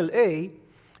 in panel A,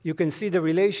 you can see the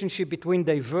relationship between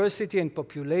diversity and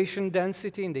population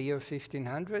density in the year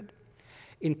 1500.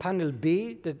 In panel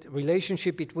B, the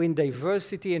relationship between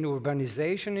diversity and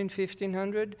urbanization in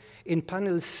 1500. In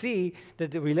panel C, the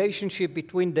relationship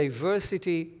between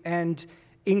diversity and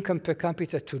income per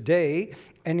capita today.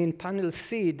 And in panel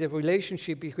C, the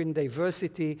relationship between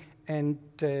diversity and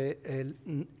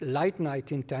light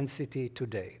night intensity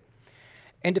today.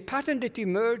 And the pattern that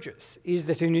emerges is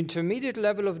that an intermediate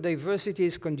level of diversity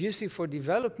is conducive for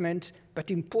development,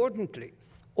 but importantly,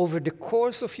 over the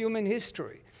course of human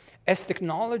history, as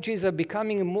technologies are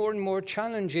becoming more and more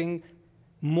challenging,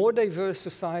 more diverse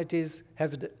societies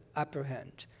have the upper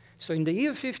hand. So in the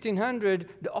year 1500,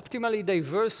 the optimally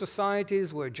diverse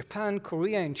societies were Japan,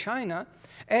 Korea, and China.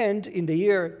 And in the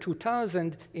year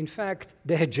 2000, in fact,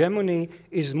 the hegemony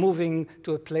is moving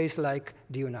to a place like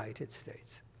the United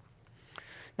States.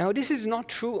 Now, this is not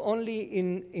true only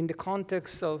in the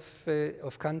context of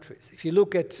countries. If you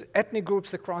look at ethnic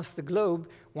groups across the globe,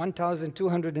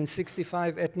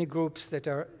 1,265 ethnic groups that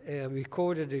are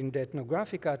recorded in the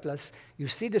ethnographic atlas, you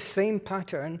see the same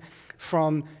pattern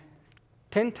from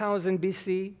 10,000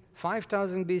 BC,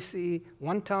 5,000 BC,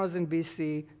 1,000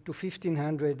 BC to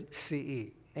 1500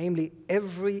 CE. Namely,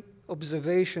 every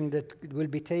observation that will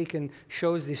be taken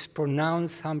shows this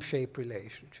pronounced hump-shaped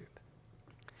relationship.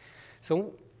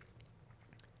 So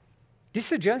this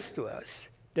suggests to us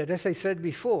that, as I said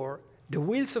before, the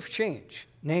wheels of change,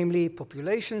 namely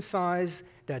population size,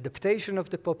 the adaptation of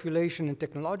the population, and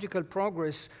technological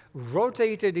progress,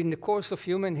 rotated in the course of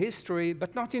human history,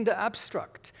 but not in the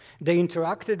abstract. They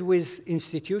interacted with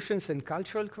institutions and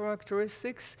cultural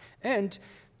characteristics, and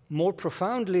more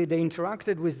profoundly, they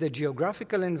interacted with the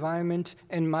geographical environment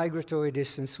and migratory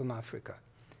distance from Africa.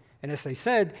 And as I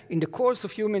said, in the course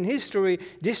of human history,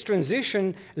 this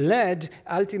transition led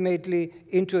ultimately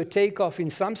into a takeoff in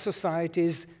some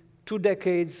societies 2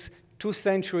 decades 2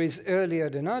 centuries earlier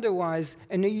than otherwise,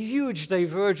 and a huge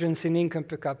divergence in income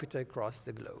per capita across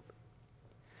the globe.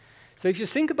 So if you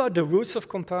think about the roots of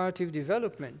comparative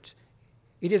development,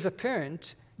 it is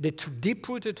apparent that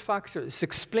deep-rooted factors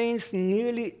explains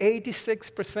nearly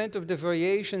 86% of the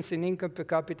variations in income per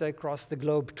capita across the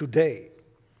globe today.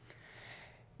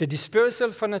 The dispersal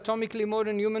of anatomically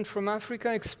modern humans from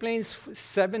Africa explains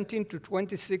 17 to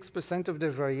 26% of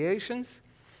the variations.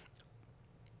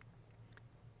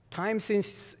 Time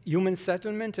since human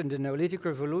settlement and the Neolithic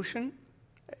Revolution,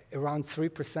 around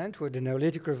 3%, where the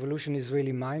Neolithic Revolution is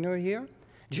really minor here.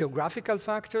 Geographical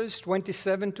factors,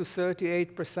 27 to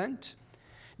 38%.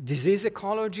 Disease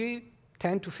ecology,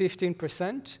 10 to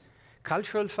 15%.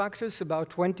 Cultural factors, about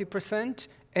 20%.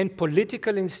 And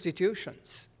political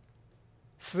institutions,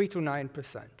 3 to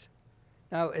 9%.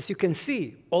 Now, as you can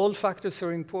see, all factors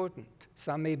are important.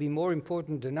 Some may be more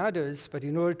important than others, but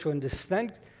in order to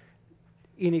understand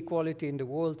inequality in the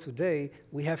world today,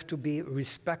 we have to be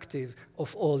respective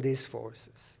of all these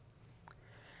forces.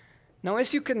 Now,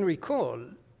 as you can recall, a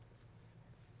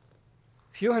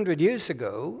few hundred years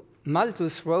ago,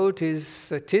 Malthus wrote his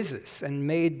thesis and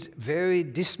made very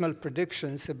dismal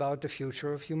predictions about the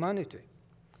future of humanity.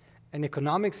 And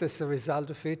economics, as a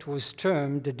result of it, was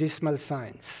termed the dismal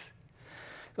science.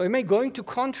 So am I going to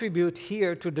contribute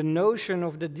here to the notion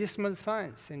of the dismal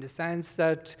science, in the sense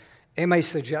that am I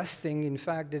suggesting, in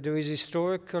fact, that there is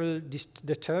historical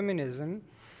determinism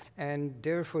and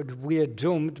therefore we are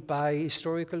doomed by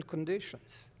historical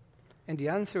conditions? And the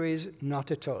answer is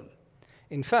not at all.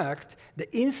 In fact,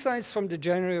 the insights from the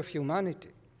January of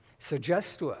Humanity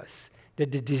suggest to us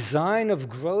that the design of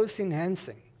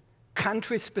growth-enhancing,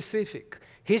 country-specific,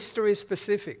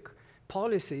 history-specific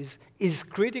policies is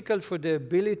critical for the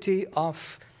ability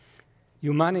of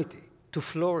humanity to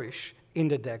flourish in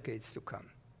the decades to come.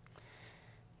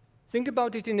 Think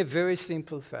about it in a very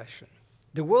simple fashion.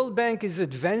 The World Bank is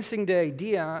advancing the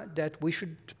idea that we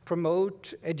should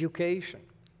promote education.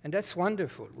 And that's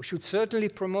wonderful. We should certainly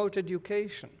promote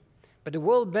education. But the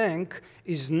World Bank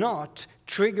is not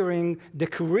triggering the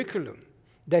curriculum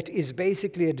that is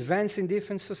basically advancing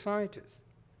different societies.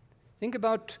 Think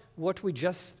about what we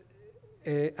just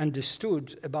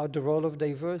understood about the role of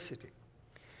diversity.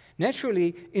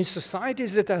 Naturally, in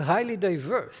societies that are highly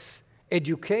diverse,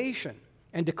 education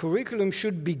and the curriculum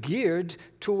should be geared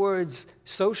towards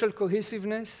social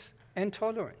cohesiveness and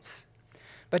tolerance.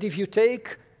 But if you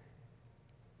take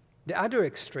the other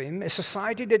extreme, a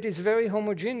society that is very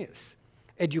homogeneous,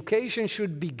 education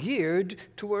should be geared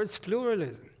towards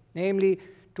pluralism, namely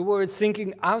towards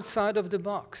thinking outside of the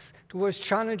box, towards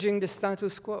challenging the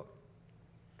status quo.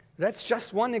 That's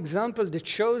just one example that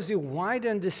shows you why the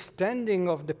understanding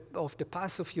of the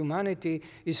past of humanity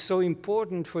is so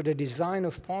important for the design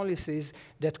of policies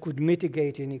that could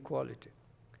mitigate inequality.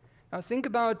 Now think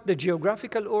about the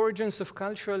geographical origins of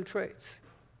cultural traits.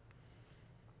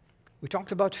 We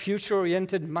talked about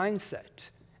future-oriented mindset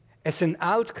as an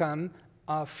outcome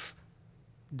of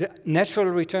the natural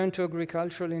return to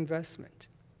agricultural investment.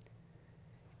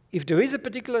 If there is a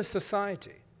particular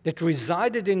society that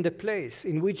resided in the place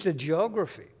in which the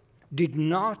geography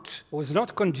was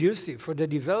not conducive for the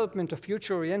development of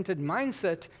future-oriented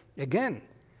mindset, again,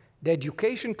 the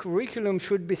education curriculum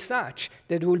should be such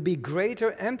that there will be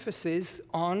greater emphasis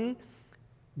on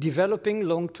developing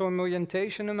long-term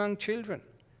orientation among children.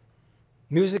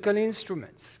 Musical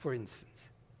instruments, for instance.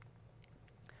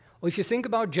 Or if you think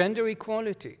about gender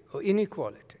equality or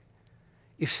inequality,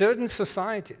 if certain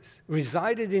societies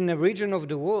resided in a region of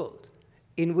the world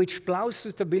in which plow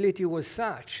suitability was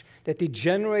such that it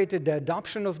generated the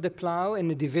adoption of the plow and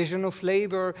the division of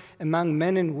labor among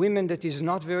men and women that is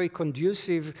not very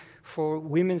conducive for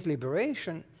women's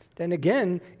liberation, then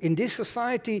again, in this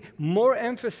society, more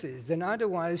emphasis than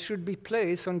otherwise should be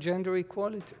placed on gender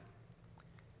equality.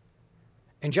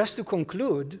 And just to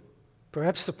conclude,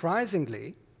 perhaps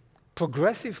surprisingly,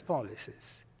 progressive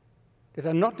policies that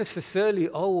are not necessarily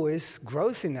always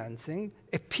growth-enhancing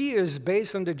appears,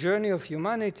 based on the journey of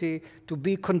humanity, to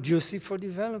be conducive for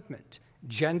development.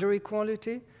 Gender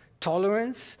equality,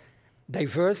 tolerance,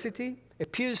 diversity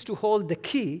appears to hold the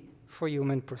key for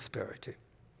human prosperity.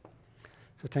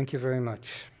 So thank you very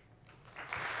much.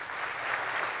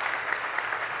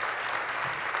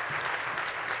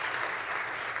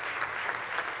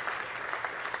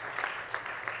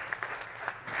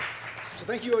 So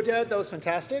thank you, Oded. That was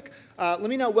fantastic. Let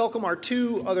me now welcome our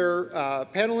two other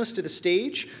panelists to the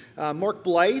stage. Mark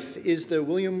Blythe is the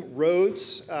William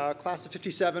Rhodes Class of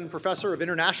 '57 Professor of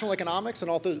International Economics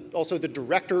and also the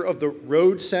Director of the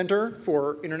Rhodes Center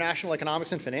for International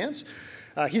Economics and Finance.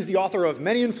 He's the author of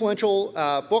many influential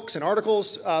books and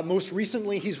articles. Most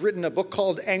recently, he's written a book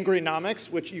called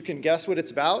Angrynomics, which you can guess what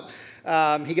it's about.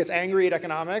 He gets angry at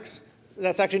economics.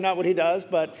 That's actually not what he does,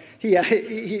 but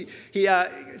he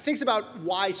thinks about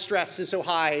why stress is so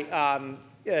high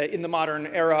in the modern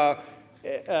era,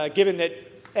 given that,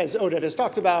 as Oded has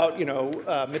talked about,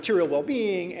 material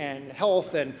well-being and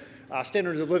health and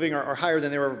standards of living are higher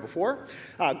than they were ever before.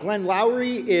 Glenn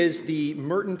Loury is the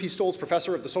Merton P. Stoltz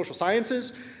Professor of the Social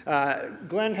Sciences.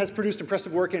 Glenn has produced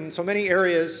impressive work in so many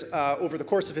areas over the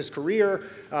course of his career,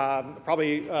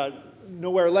 probably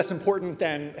nowhere less important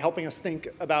than helping us think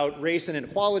about race and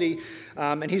inequality.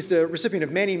 And he's the recipient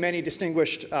of many, many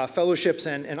distinguished fellowships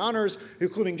and honors,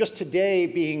 including just today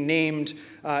being named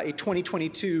a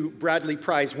 2022 Bradley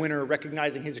Prize winner,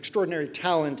 recognizing his extraordinary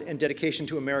talent and dedication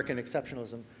to American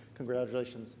exceptionalism.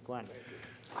 Congratulations, Glenn.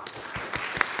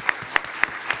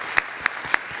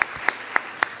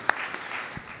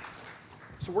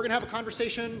 So we're going to have a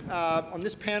conversation on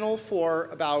this panel for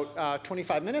about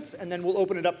 25 minutes, and then we'll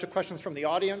open it up to questions from the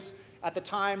audience. At the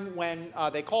time when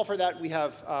they call for that, we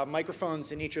have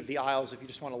microphones in each of the aisles if you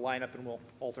just want to line up, and we'll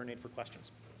alternate for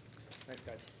questions. Thanks,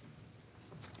 guys.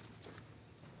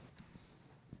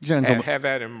 Gentlemen, have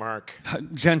at him, Mark.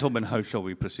 Gentlemen, how shall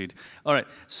we proceed? All right,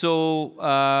 so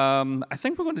I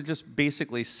think we're going to just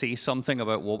basically say something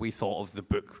about what we thought of the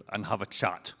book and have a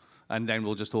chat, and then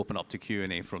we'll just open up to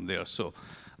Q&A from there. So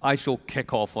I shall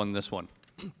kick off on this one.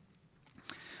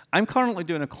 I'm currently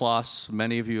doing a class.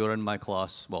 Many of you are in my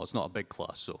class. Well, it's not a big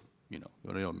class, so you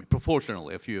know me.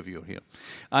 Proportionally, a few of you are here.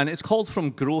 And it's called From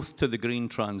Growth to the Green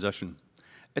Transition.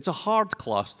 It's a hard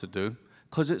class to do,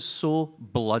 because it's so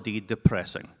bloody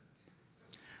depressing.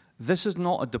 This is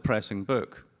not a depressing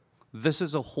book. This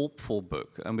is a hopeful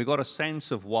book, and we got a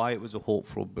sense of why it was a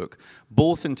hopeful book,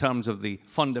 both in terms of the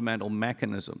fundamental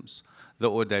mechanisms that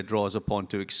Oded draws upon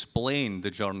to explain the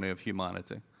journey of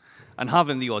humanity, and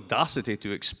having the audacity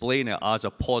to explain it as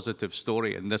a positive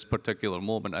story in this particular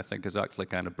moment, I think is actually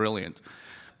kind of brilliant.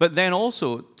 But then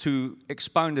also to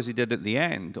expound, as he did at the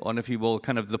end, on, if you will,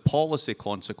 kind of the policy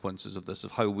consequences of this,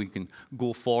 of how we can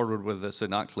go forward with this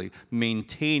and actually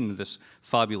maintain this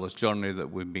fabulous journey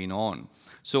that we've been on.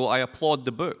 So I applaud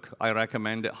the book. I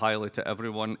recommend it highly to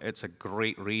everyone. It's a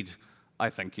great read.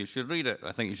 I think you should read it.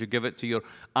 I think you should give it to your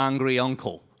angry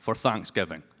uncle for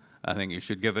Thanksgiving. I think you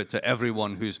should give it to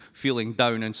everyone who's feeling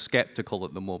down and skeptical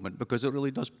at the moment, because it really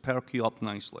does perk you up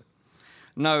nicely.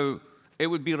 Now, it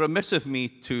would be remiss of me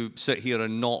to sit here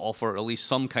and not offer at least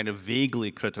some kind of vaguely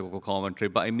critical commentary,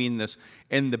 but I mean this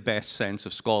in the best sense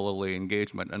of scholarly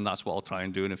engagement, and that's what I'll try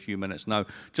and do in a few minutes now,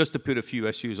 just to put a few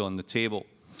issues on the table.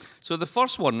 So the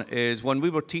first one is, when we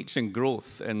were teaching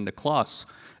growth in the class,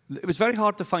 it was very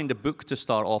hard to find a book to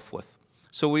start off with.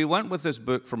 So we went with this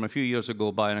book from a few years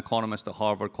ago by an economist at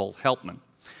Harvard called Helpman.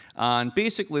 And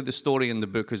basically the story in the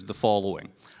book is the following.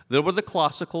 There were the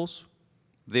classicals.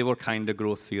 They were kind of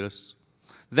growth theorists.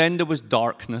 Then there was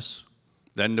darkness.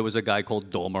 Then there was a guy called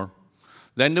Domer.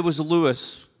 Then there was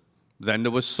Lewis. Then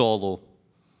there was Solow.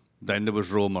 Then there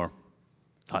was Romer.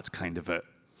 That's kind of it.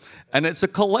 And it's a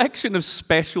collection of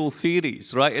special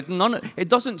theories, right? It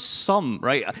doesn't sum,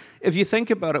 right? If you think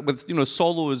about it, with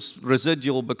Solow's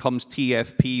residual becomes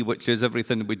TFP, which is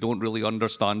everything we don't really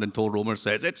understand until Romer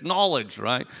says it's knowledge,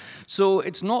 right? So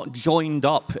it's not joined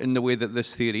up in the way that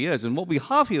this theory is. And what we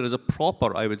have here is a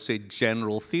proper, I would say,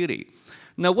 general theory.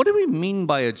 Now, what do we mean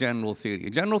by a general theory? A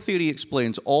general theory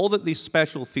explains all that these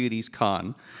special theories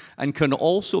can, and can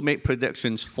also make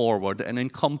predictions forward and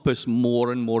encompass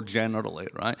more and more generally,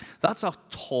 right? That's a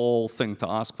tall thing to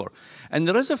ask for. And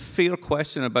there is a fair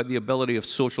question about the ability of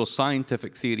social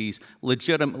scientific theories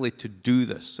legitimately to do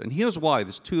this. And here's why.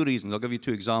 There's two reasons. I'll give you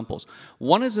two examples.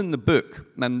 One is in the book,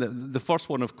 and the first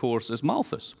one, of course, is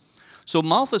Malthus. So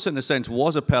Malthus, in a sense,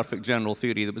 was a perfect general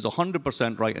theory that was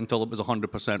 100% right until it was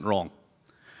 100% wrong.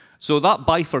 So that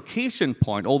bifurcation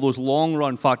point, all those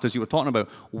long-run factors you were talking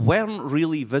about, weren't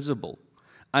really visible.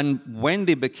 And when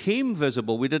they became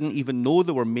visible, we didn't even know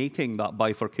they were making that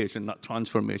bifurcation, that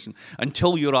transformation,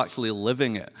 until you're actually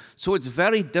living it. So it's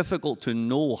very difficult to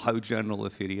know how general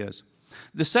a theory is.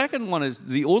 The second one is,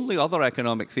 the only other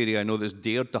economic theory I know that's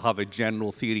dared to have a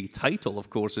general theory title,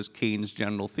 of course, is Keynes'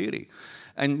 general theory.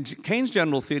 And Keynes'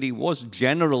 general theory was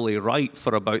generally right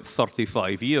for about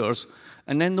 35 years,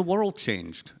 and then the world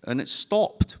changed, and it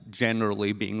stopped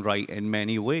generally being right in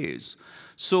many ways.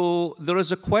 So there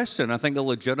is a question, I think a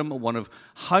legitimate one, of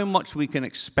how much we can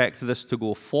expect this to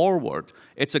go forward.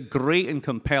 It's a great and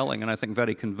compelling, and I think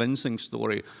very convincing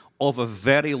story of a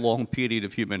very long period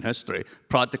of human history,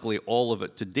 practically all of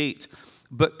it to date.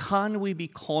 But can we be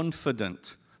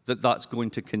confident that that's going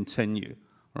to continue.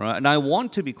 Right? And I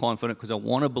want to be confident because I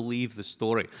want to believe the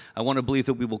story. I want to believe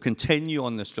that we will continue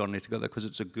on this journey together because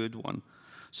it's a good one.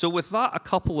 So with that, a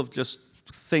couple of just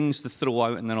things to throw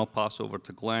out, and then I'll pass over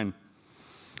to Glenn.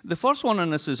 The first one on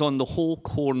this is on the whole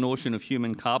core notion of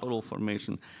human capital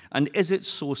formation, and is it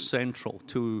so central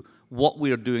to what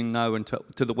we are doing now and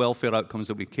to the welfare outcomes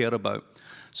that we care about?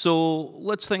 So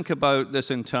let's think about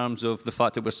this in terms of the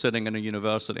fact that we're sitting in a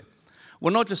university.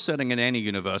 We're not just sitting in any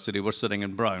university, we're sitting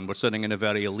in Brown, we're sitting in a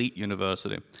very elite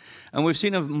university. And we've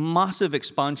seen a massive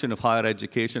expansion of higher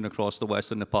education across the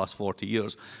West in the past 40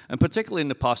 years, and particularly in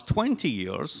the past 20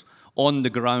 years, on the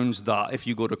grounds that if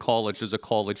you go to college, there's a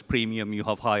college premium, you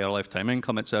have higher lifetime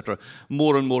income, etc.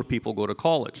 More and more people go to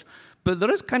college. But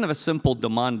there is kind of a simple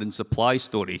demand and supply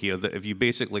story here that if you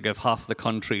basically give half the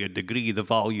country a degree, the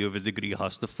value of a degree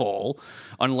has to fall.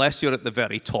 Unless you're at the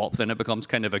very top, then it becomes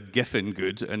kind of a giffen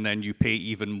good, and then you pay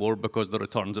even more because the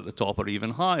returns at the top are even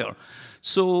higher.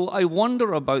 So I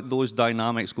wonder about those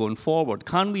dynamics going forward.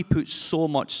 Can we put so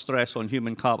much stress on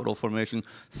human capital formation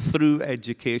through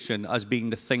education as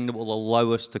being the thing that will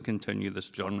allow us to continue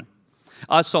this journey?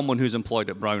 As someone who's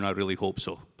employed at Brown, I really hope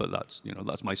so, but that's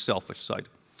my selfish side.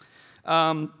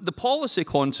 The policy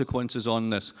consequences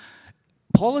on this.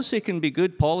 Policy can be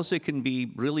good, policy can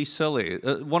be really silly.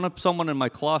 Someone in my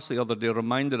class the other day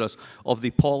reminded us of the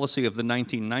policy of the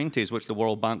 1990s, which the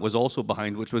World Bank was also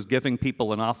behind, which was giving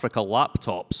people in Africa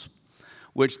laptops,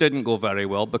 which didn't go very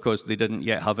well because they didn't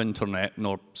yet have internet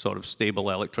nor sort of stable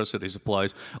electricity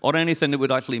supplies or anything that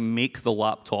would actually make the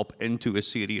laptop into a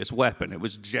serious weapon. It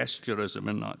was gesturism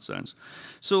in that sense.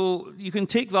 So you can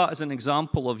take that as an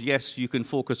example of, yes, you can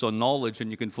focus on knowledge and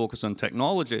you can focus on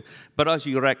technology, but as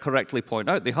you correctly point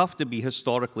out, they have to be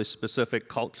historically specific,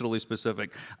 culturally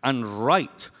specific, and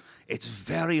right. It's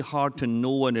very hard to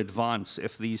know in advance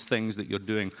if these things that you're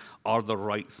doing are the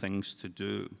right things to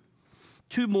do.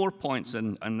 Two more points,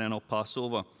 and then I'll pass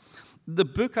over. The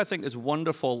book, I think, is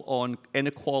wonderful on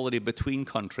inequality between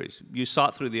countries. You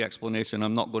sat through the explanation.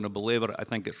 I'm not going to belabor it. I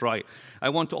think it's right. I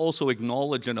want to also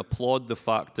acknowledge and applaud the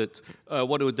fact that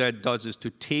what Oded does is to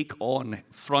take on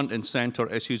front and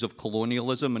center issues of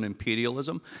colonialism and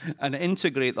imperialism and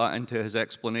integrate that into his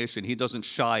explanation. He doesn't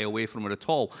shy away from it at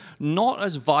all. Not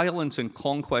as violence and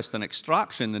conquest and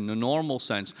extraction in the normal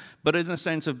sense, but in a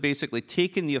sense of basically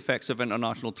taking the effects of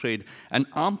international trade and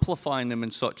amplifying them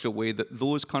in such a way that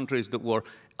those countries that were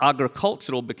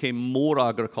agricultural became more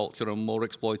agricultural and more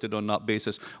exploited on that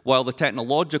basis, while the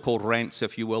technological rents,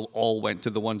 if you will, all went to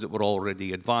the ones that were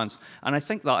already advanced. And I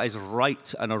think that is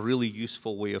right and a really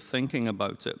useful way of thinking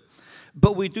about it.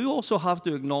 But we do also have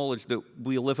to acknowledge that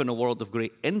we live in a world of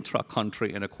great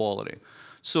intra-country inequality.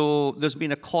 So there's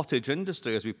been a cottage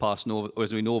industry, as we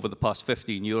know, over the past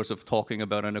 15 years of talking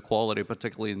about inequality,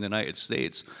 particularly in the United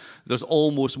States. There's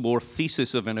almost more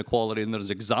thesis of inequality than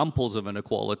there's examples of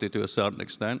inequality to a certain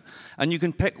extent. And you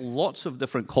can pick lots of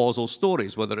different causal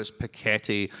stories, whether it's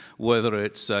Piketty, whether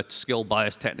it's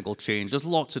skill-biased technical change. There's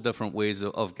lots of different ways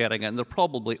of getting it, and they're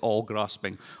probably all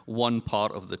grasping one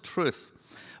part of the truth.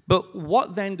 But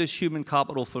what then does human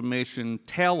capital formation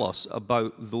tell us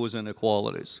about those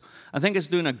inequalities? I think it's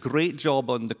doing a great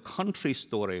job on the country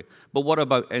story, but what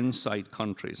about inside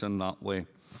countries in that way?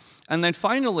 And then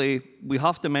finally, we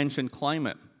have to mention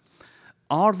climate.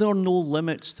 Are there no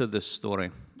limits to this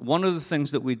story? One of the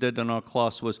things that we did in our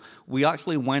class was we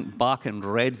actually went back and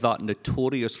read that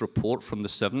notorious report from the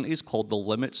 70s called The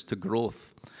Limits to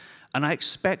Growth. And I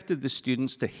expected the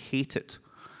students to hate it.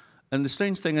 And the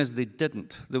strange thing is they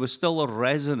didn't. There was still a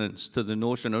resonance to the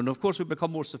notion. And of course, we've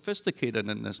become more sophisticated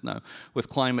in this now, with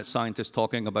climate scientists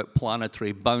talking about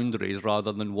planetary boundaries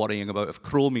rather than worrying about if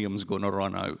chromium's going to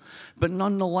run out. But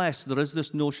nonetheless, there is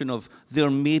this notion of there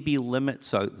may be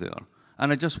limits out there.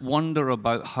 And I just wonder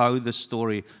about how the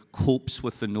story copes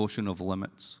with the notion of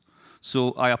limits.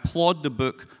 So I applaud the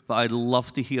book, but I'd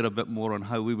love to hear a bit more on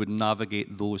how we would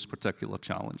navigate those particular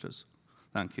challenges.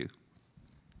 Thank you.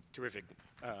 Terrific.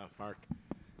 Mark.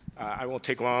 I won't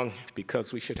take long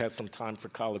because we should have some time for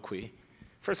colloquy.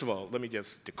 First of all, let me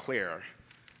just declare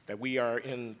that we are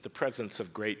in the presence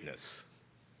of greatness.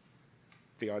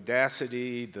 The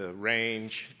audacity, the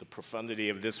range, the profundity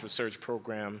of this research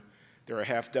program, there are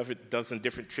half dozen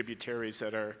different tributaries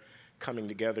that are coming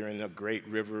together in a great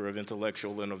river of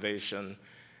intellectual innovation.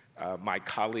 My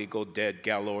colleague Oded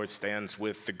Galor stands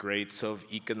with the greats of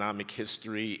economic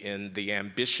history in the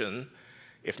ambition,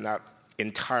 if not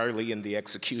entirely in the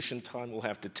execution. Time will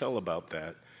have to tell about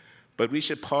that. But we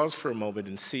should pause for a moment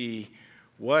and see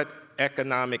what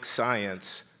economic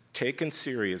science, taken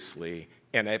seriously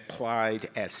and applied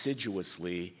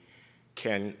assiduously,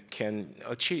 can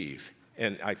achieve.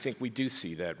 And I think we do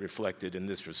see that reflected in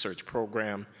this research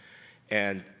program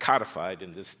and codified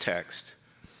in this text.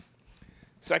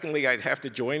 Secondly, I'd have to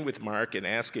join with Mark in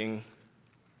asking,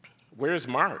 where's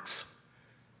Marx?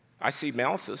 I see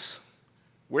Malthus.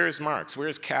 Where's Marx?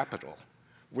 Where's capital?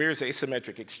 Where's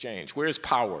asymmetric exchange? Where's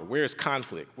power? Where's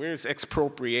conflict? Where's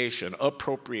expropriation,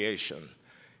 appropriation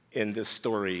in this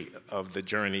story of the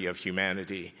journey of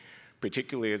humanity,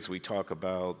 particularly as we talk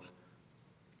about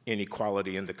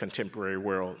inequality in the contemporary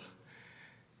world?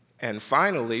 And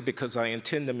finally, because I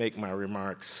intend to make my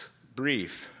remarks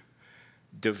brief,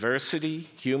 diversity,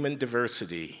 human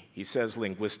diversity. He says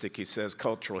linguistic, he says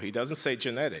cultural, he doesn't say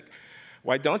genetic.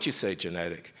 Why don't you say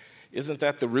genetic? Isn't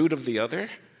that the root of the other?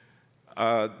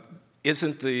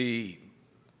 Isn't the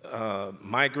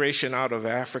migration out of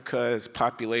Africa as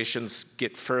populations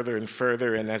get further and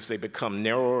further and as they become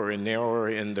narrower and narrower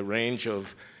in the range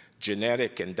of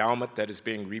genetic endowment that is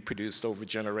being reproduced over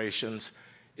generations,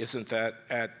 isn't that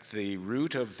at the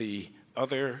root of the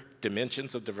other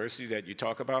dimensions of diversity that you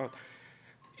talk about?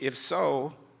 If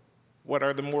so, what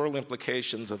are the moral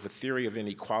implications of a theory of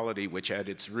inequality which at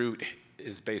its root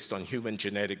is based on human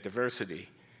genetic diversity?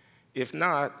 If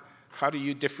not, how do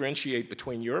you differentiate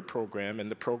between your program and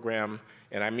the program,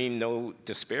 and I mean no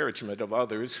disparagement of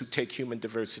others who take human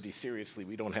diversity seriously?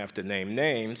 We don't have to name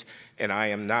names, and I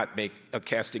am not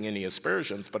casting any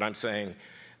aspersions, but I'm saying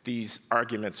these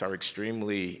arguments are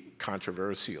extremely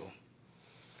controversial.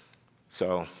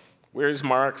 So where's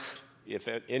Marx, if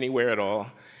anywhere at all?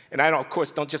 And I, of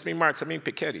course, don't just mean Marx, I mean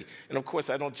Piketty. And of course,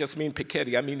 I don't just mean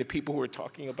Piketty, I mean the people who are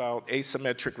talking about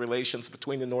asymmetric relations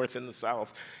between the North and the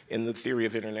South in the theory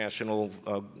of international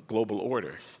global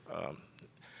order.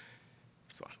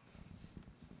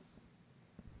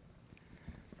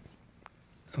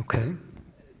 Okay.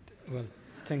 Well,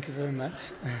 thank you very much.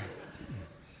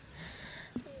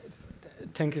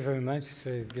 Thank you very much.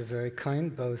 You're very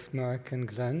kind, both Mark and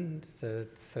Glenn.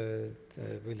 It's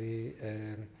really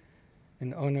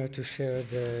an honor to share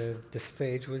the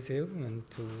stage with you and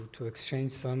to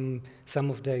exchange some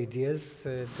of the ideas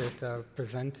that are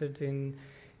presented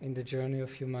in the journey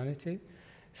of humanity.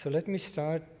 So let me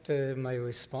start my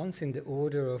response in the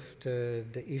order of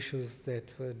the issues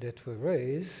that were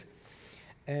raised.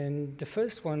 And the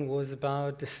first one was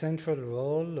about the central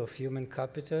role of human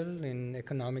capital in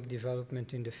economic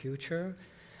development in the future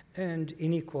and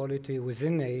inequality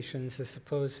within nations as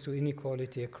opposed to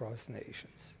inequality across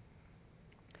nations.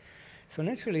 So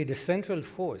naturally, the central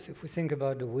force, if we think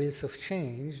about the wheels of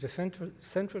change, the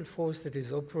central force that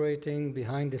is operating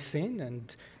behind the scene,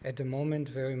 and at the moment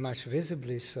very much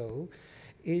visibly so,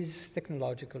 is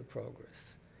technological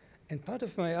progress. And part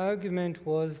of my argument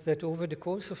was that over the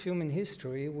course of human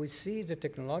history, we see that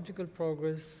technological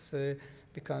progress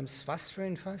becomes faster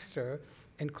and faster,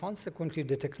 and consequently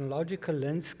the technological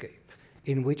landscape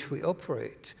in which we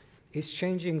operate is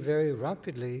changing very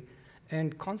rapidly,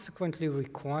 and consequently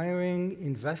requiring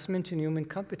investment in human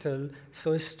capital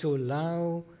so as to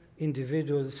allow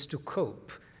individuals to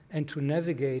cope and to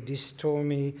navigate this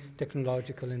stormy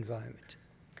technological environment.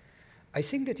 I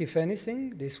think that if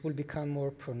anything, this will become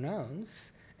more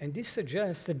pronounced, and this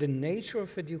suggests that the nature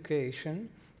of education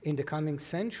in the coming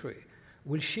century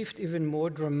will shift even more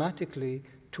dramatically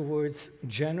towards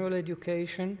general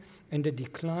education and the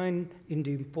decline in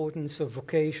the importance of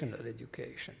vocational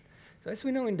education. So as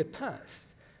we know in the past,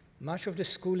 much of the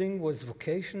schooling was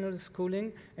vocational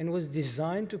schooling and was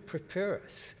designed to prepare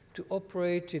us to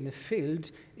operate in a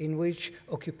field in which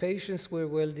occupations were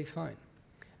well defined.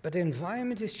 But the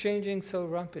environment is changing so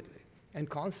rapidly, and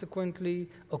consequently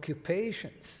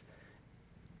occupations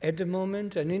at the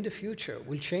moment and in the future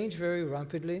will change very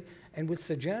rapidly and will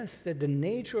suggest that the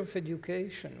nature of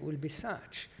education will be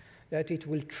such that it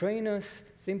will train us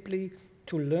simply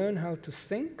to learn how to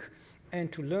think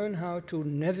and to learn how to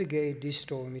navigate this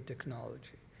stormy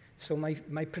technology. So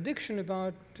my prediction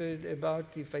about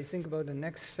if I think about the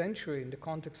next century in the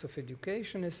context of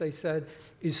education, as I said,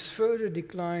 is further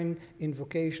decline in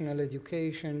vocational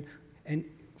education and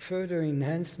further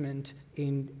enhancement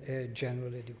in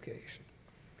general education.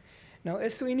 Now,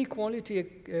 as to inequality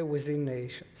within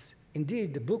nations,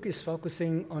 indeed, the book is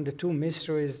focusing on the two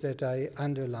mysteries that I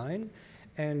underline,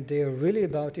 and they are really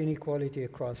about inequality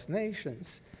across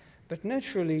nations. But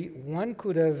naturally, one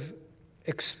could have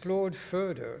explored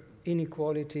further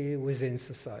inequality within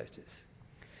societies.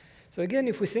 So again,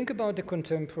 if we think about the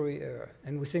contemporary era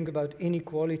and we think about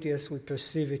inequality as we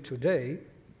perceive it today,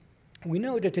 we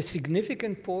know that a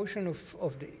significant portion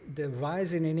of the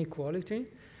rise in inequality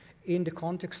in the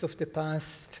context of the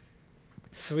past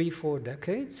 3-4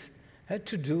 decades had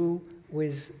to do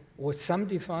with what some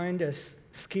defined as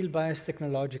skill-biased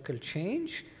technological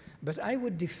change, but I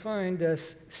would define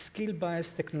as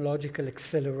skill-biased technological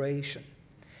acceleration.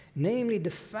 Namely, the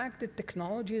fact that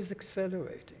technology is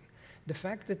accelerating, the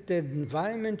fact that the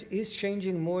environment is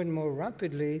changing more and more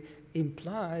rapidly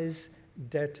implies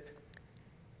that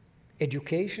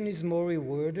education is more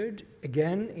rewarded,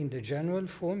 again, in the general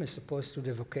form as opposed to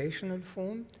the vocational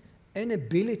form, and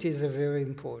abilities are very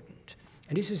important.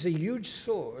 And this is a huge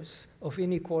source of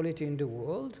inequality in the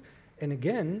world. And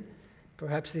again,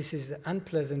 perhaps this is the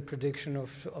unpleasant prediction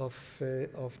of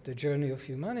the journey of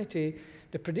humanity.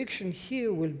 The prediction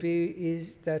here will be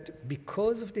is that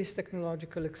because of this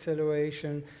technological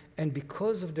acceleration and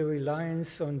because of the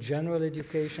reliance on general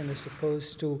education as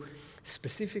opposed to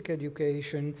specific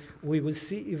education, we will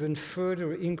see even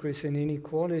further increase in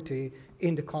inequality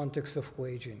in the context of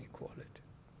wage inequality.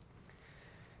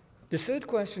 The third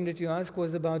question that you asked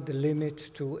was about the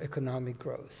limit to economic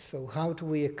growth. So how do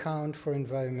we account for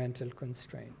environmental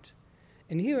constraint?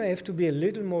 And here I have to be a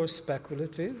little more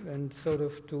speculative and sort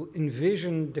of to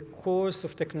envision the course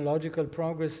of technological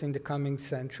progress in the coming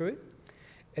century.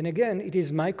 And again, it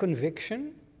is my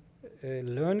conviction,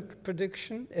 learned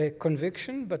prediction,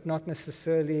 conviction, but not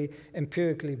necessarily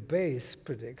empirically based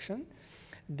prediction,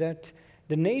 that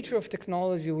the nature of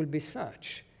technology will be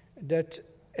such that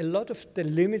a lot of the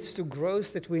limits to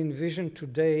growth that we envision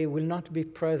today will not be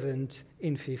present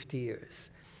in 50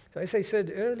 years. So as I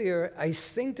said earlier, I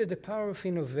think that the power of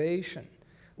innovation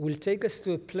will take us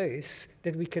to a place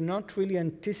that we cannot really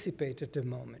anticipate at the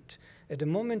moment. At the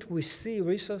moment we see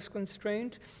resource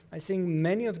constraint, I think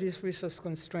many of these resource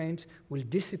constraints will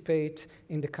dissipate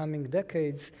in the coming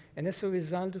decades, and as a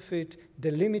result of it,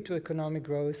 the limit to economic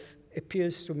growth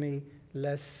appears to me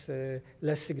less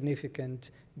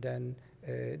significant than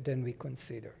we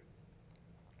consider.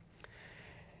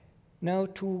 Now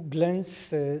to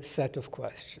Glenn's set of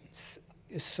questions.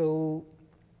 So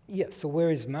where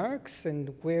is Marx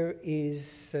and where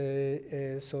is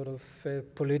sort of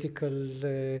political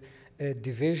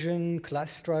division,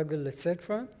 class struggle,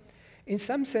 etc.? In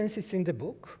some sense, it's in the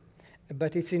book,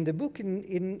 but it's in the book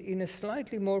in a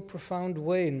slightly more profound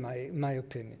way, in my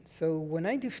opinion. So when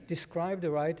I describe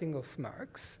the writing of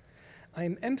Marx,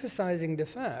 I'm emphasizing the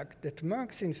fact that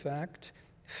Marx, in fact,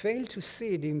 failed to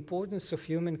see the importance of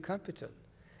human capital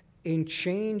in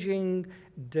changing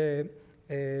the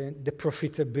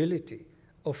profitability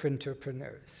of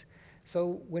entrepreneurs.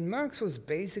 So when Marx was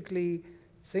basically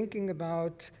thinking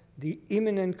about the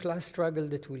imminent class struggle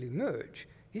that will emerge,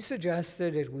 he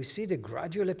suggested that we see the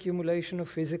gradual accumulation of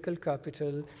physical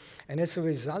capital, and as a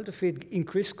result of it,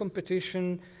 increased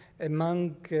competition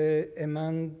among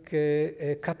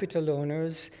capital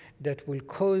owners that will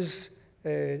cause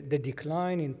the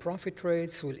decline in profit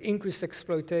rates, will increase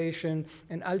exploitation,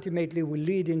 and ultimately will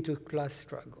lead into class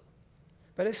struggle.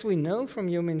 But as we know from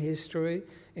human history,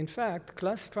 in fact,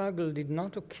 class struggle did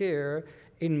not occur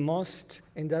in most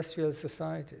industrial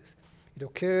societies. It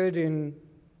occurred in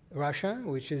Russia,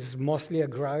 which is mostly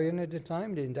agrarian at the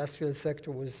time. The industrial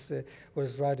sector was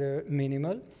rather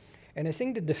minimal. And I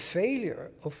think that the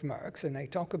failure of Marx, and I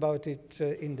talk about it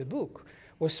in the book,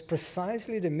 was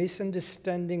precisely the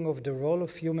misunderstanding of the role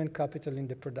of human capital in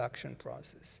the production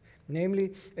process.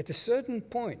 Namely, at a certain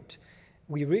point,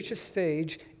 we reach a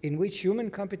stage in which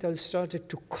human capital started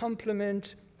to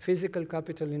complement physical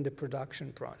capital in the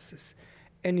production process.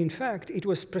 And in fact, it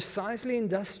was precisely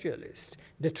industrialists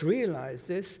that realized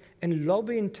this and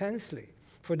lobbied intensely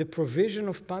for the provision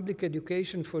of public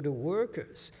education for the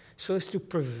workers so as to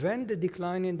prevent the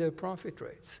decline in their profit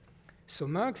rates. So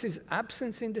Marx is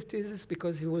absent in the thesis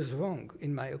because he was wrong,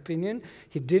 in my opinion.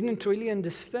 He didn't really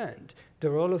understand the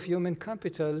role of human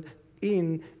capital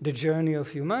in the journey of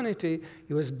humanity.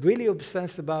 He was really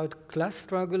obsessed about class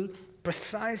struggle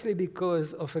precisely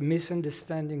because of a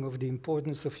misunderstanding of the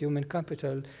importance of human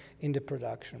capital in the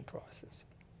production process.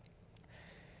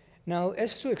 Now,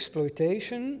 as to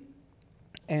exploitation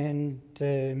and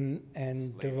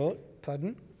the role,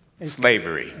 pardon?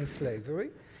 Slavery. And slavery.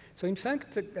 So in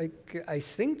fact, I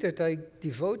think that I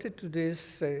devoted to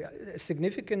this a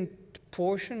significant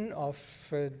portion of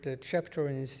the chapter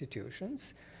on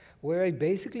institutions, where I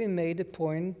basically made a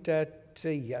point that,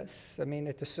 yes, I mean,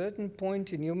 at a certain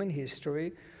point in human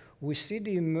history, we see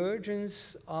the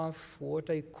emergence of what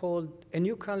I call a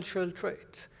new cultural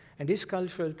trait. And this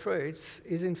cultural trait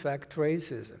is, in fact,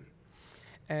 racism.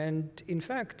 And in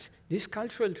fact, this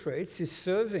cultural traits is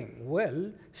serving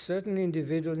well certain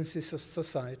individuals in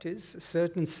societies,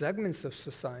 certain segments of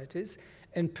societies,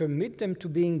 and permit them to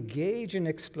be engaged in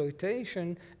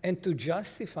exploitation and to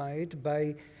justify it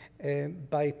by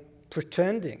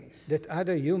pretending that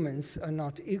other humans are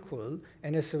not equal,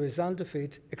 and as a result of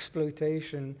it,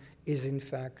 exploitation is in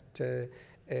fact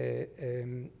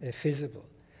feasible.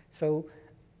 So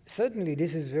certainly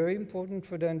this is very important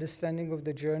for the understanding of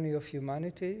the journey of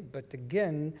humanity, but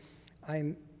again,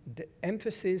 the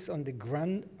emphasis on the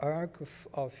grand arc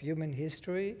of human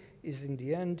history is in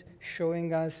the end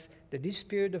showing us that this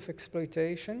period of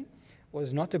exploitation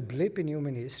was not a blip in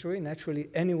human history. Naturally,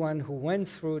 anyone who went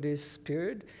through this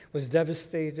period was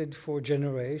devastated for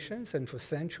generations and for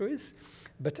centuries.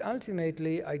 But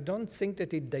ultimately, I don't think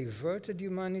that it diverted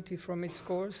humanity from its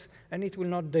course, and it will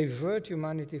not divert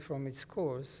humanity from its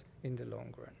course in the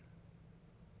long run.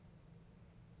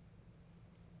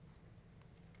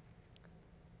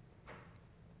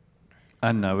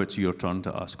 And now it's your turn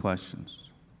to ask questions.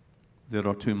 There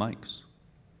are 2 mics.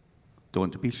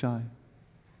 Don't be shy.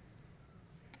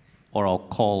 Or I'll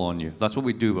call on you. That's what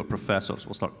we do. We're professors.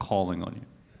 We'll start calling on you.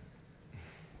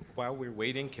 While we're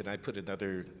waiting, can I put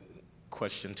another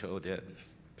question to Oded?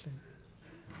 Please.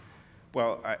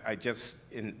 Well, I just,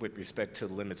 with respect to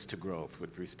limits to growth,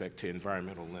 with respect to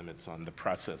environmental limits on the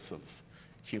process of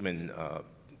human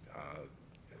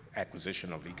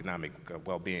acquisition of economic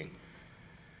well-being,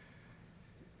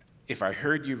 if I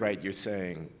heard you right, you're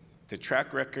saying the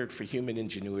track record for human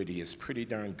ingenuity is pretty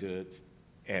darn good,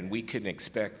 and we can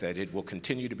expect that it will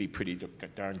continue to be pretty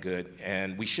darn good,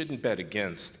 and we shouldn't bet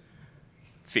against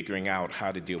figuring out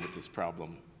how to deal with this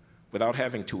problem without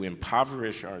having to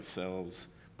impoverish ourselves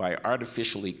by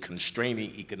artificially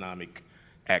constraining economic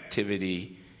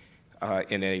activity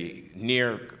in a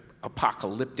near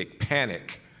apocalyptic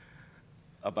panic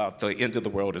about the end of the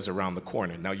world is around the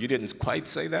corner. Now, you didn't quite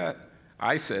say that.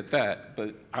 I said that,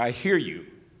 but I hear you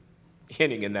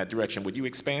hinting in that direction. Would you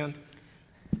expand?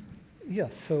 Yeah,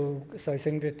 so I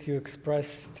think that you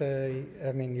expressed,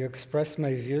 you expressed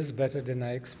my views better than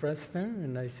I expressed them,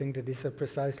 and I think that these are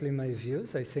precisely my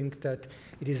views. I think that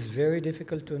it is very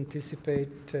difficult to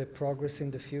anticipate progress in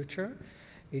the future.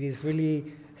 It is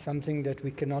really something that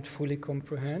we cannot fully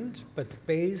comprehend, but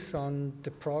based on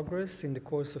the progress in the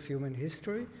course of human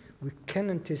history, we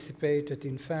can anticipate that,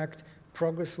 in fact,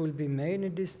 progress will be made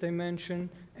in this dimension,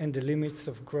 and the limits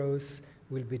of growth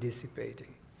will be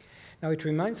dissipating. Now, it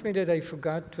reminds me that I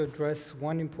forgot to address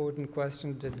one important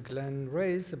question that Glenn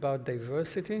raised about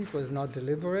diversity. It was not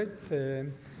deliberate,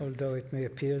 although it may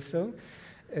appear so.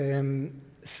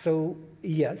 So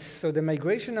the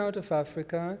migration out of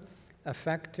Africa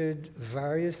affected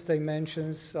various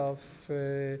dimensions of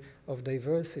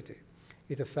diversity.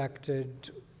 It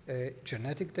affected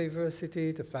genetic diversity,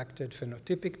 it affected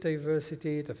phenotypic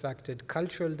diversity, it affected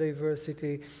cultural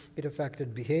diversity, it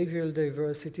affected behavioral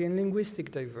diversity and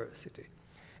linguistic diversity.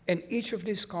 And each of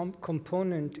these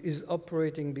components is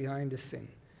operating behind the scene.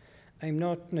 I'm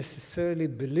not necessarily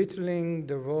belittling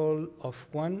the role of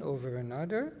one over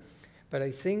another, but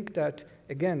I think that,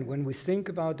 again, when we think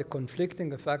about the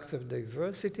conflicting effects of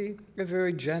diversity, they're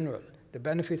very general. The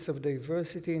benefits of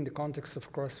diversity in the context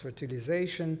of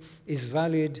cross-fertilization is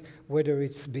valid whether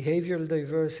it's behavioral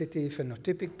diversity,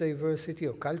 phenotypic diversity,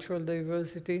 or cultural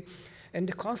diversity. And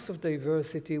the cost of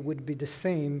diversity would be the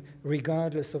same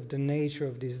regardless of the nature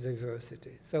of this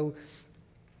diversity. So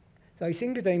I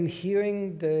think that I'm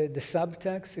hearing the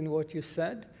subtext in what you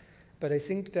said, but I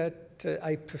think that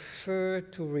I prefer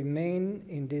to remain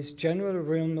in this general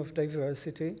realm of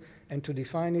diversity and to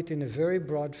define it in a very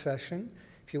broad fashion.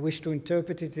 If you wish to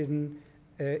interpret it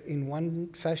in one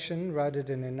fashion rather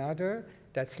than another,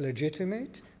 that's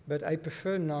legitimate, but I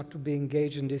prefer not to be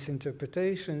engaged in these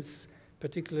interpretations,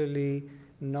 particularly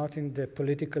not in the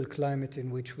political climate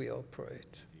in which we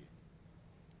operate.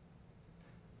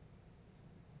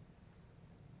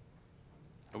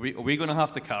 Are we going to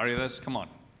have to carry this? Come on.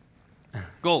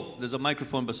 Go. There's a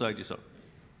microphone beside you, sir.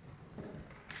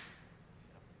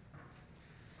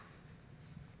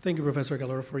 Thank you, Professor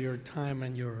Galor, for your time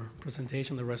and your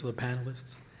presentation, the rest of the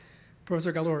panelists.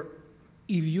 Professor Galor,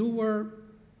 if you were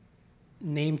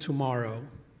named tomorrow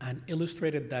an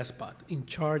illustrated despot in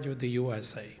charge of the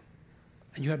USA,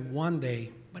 and you had one day,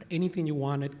 but anything you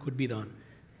wanted could be done,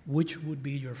 which would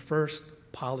be your first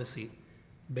policy,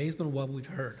 based on what we've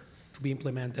heard, to be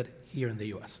implemented here in the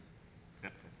US?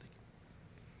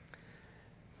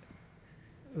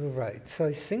 Right. So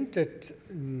I think that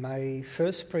my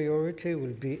first priority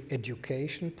will be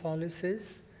education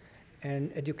policies.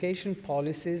 And education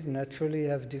policies naturally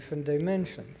have different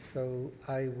dimensions. So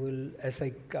I will, as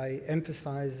I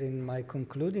emphasize in my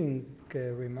concluding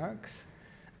remarks,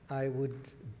 I would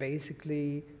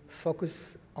basically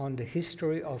focus on the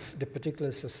history of the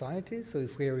particular society. So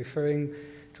if we are referring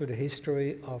to the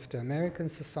history of the American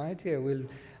society. I will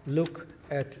look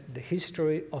at the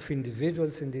history of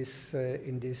individuals in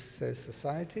this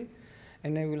society.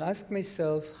 And I will ask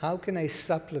myself, how can I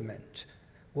supplement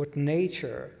what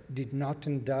nature did not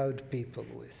endow people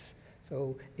with?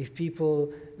 So if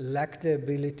people lack the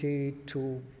ability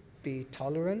to be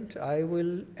tolerant, I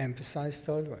will emphasize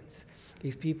tolerance.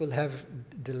 If people have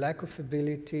the lack of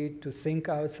ability to think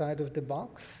outside of the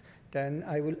box, then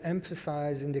I will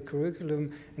emphasize in the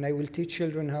curriculum and I will teach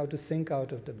children how to think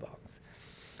out of the box.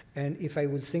 And if I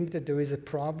would think that there is a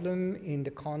problem in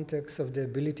the context of the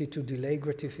ability to delay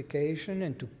gratification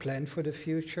and to plan for the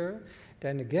future,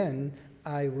 then again,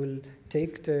 I will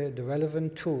take the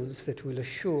relevant tools that will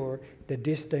assure that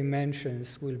these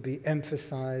dimensions will be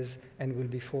emphasized and will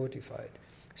be fortified.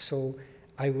 So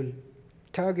I will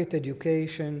target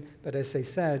education, but as I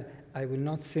said, I will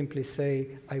not simply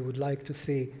say I would like to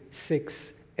see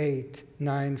 6, 8,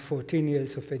 9, 14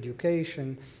 years of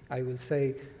education. I will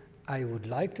say I would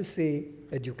like to see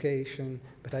education,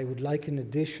 but I would like in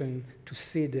addition to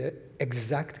see the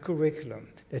exact curriculum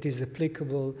that is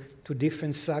applicable to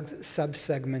different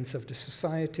sub-segments of the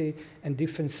society and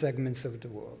different segments of the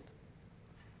world.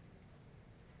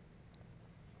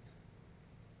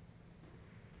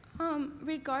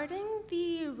 Regarding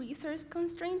the resource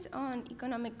constraints on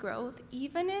economic growth,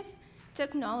 even if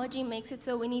technology makes it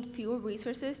so we need fewer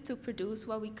resources to produce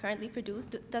what we currently produce,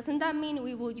 doesn't that mean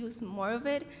we will use more of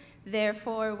it?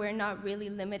 Therefore, we're not really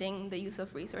limiting the use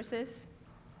of resources?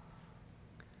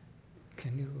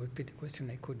 Can you repeat the question?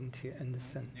 I couldn't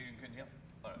understand. You couldn't hear?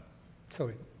 All right.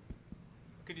 Sorry.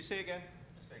 Could you say again?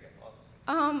 Just say again.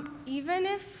 Even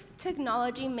if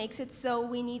technology makes it so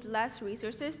we need less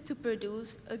resources to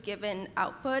produce a given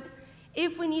output,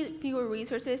 if we need fewer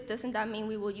resources, doesn't that mean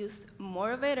we will use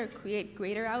more of it or create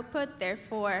greater output?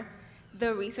 Therefore,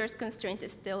 the resource constraint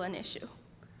is still an issue.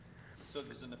 So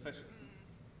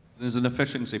there's an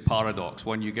efficiency paradox.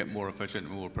 When you get more efficient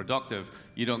and more productive,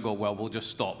 you don't go, well, we'll just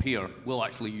stop here. We'll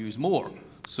actually use more.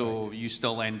 So you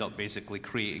still end up basically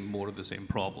creating more of the same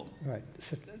problem. Right.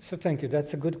 So thank you.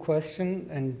 That's a good question.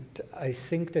 And I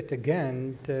think that,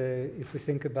 again, if we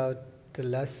think about the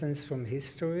lessons from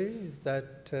history,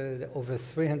 that over a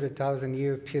 300,000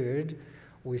 year period,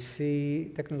 we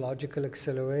see technological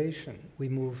acceleration. We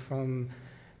move from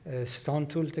stone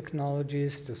tool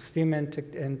technologies to steam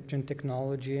engine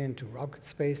technology and to rocket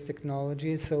space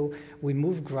technology. So we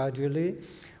move gradually.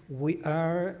 We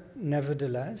are,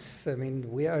 nevertheless,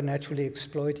 we are naturally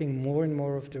exploiting more and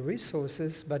more of the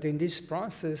resources, but in this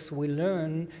process, we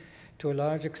learn to a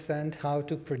large extent how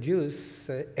to produce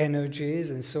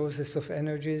energies and sources of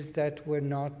energies that were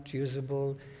not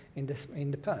usable in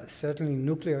the past. Certainly,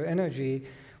 nuclear energy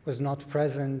was not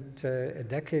present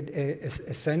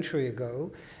a century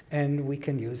ago, and we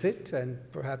can use it, and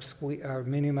perhaps we are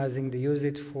minimizing the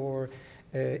usage for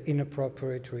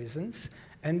inappropriate reasons.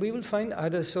 And we will find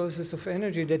other sources of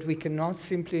energy that we cannot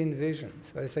simply envision.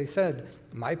 So as I said,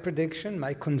 my prediction,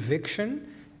 my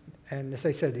conviction, and as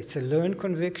I said, it's a learned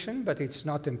conviction, but it's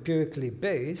not empirically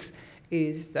based,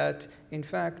 is that, in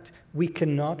fact, we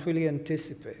cannot really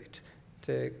anticipate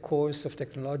the course of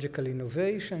technological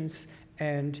innovations.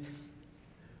 And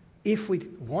if we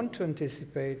want to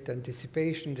anticipate, the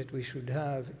anticipation that we should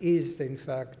have is, in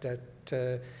fact,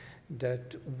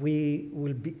 that we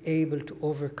will be able to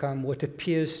overcome what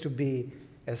appears to be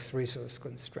as resource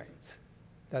constraints.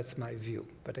 That's my view.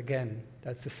 But again,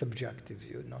 that's a subjective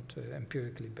view, not an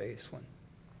empirically based one.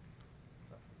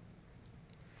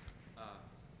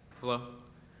 Hello.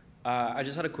 I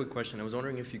just had a quick question. I was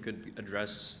wondering if you could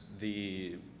address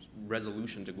the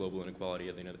resolution to global inequality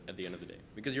at the end of the day.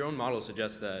 Because your own model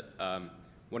suggests that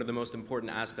one of the most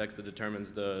important aspects that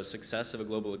determines the success of a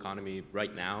global economy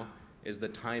right now is the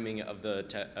timing of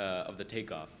the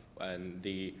takeoff and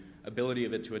the ability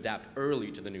of it to adapt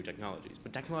early to the new technologies.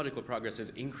 But technological progress is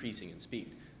increasing in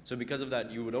speed. So because of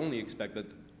that, you would only expect that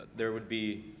there would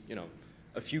be,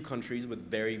 a few countries with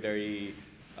very, very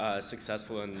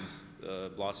successful and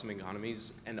blossoming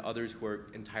economies and others who are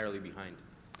entirely behind.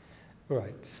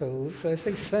 Right. So as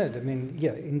I said,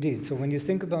 yeah, indeed. So when you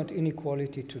think about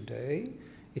inequality today,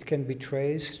 it can be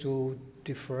traced to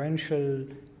differential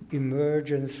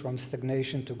emergence from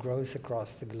stagnation to growth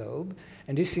across the globe.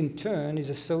 And this, in turn, is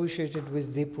associated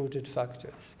with deep-rooted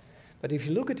factors. But if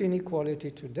you look at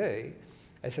inequality today,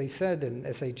 as I said, and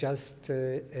as I just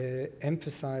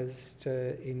emphasized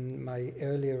in my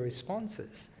earlier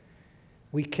responses,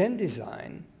 we can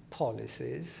design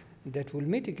policies that will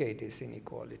mitigate this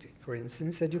inequality. For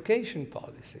instance, education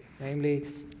policy. Namely,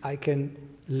 I can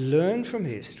learn from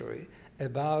history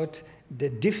about the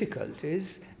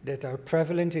difficulties that are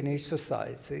prevalent in each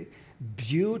society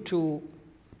due to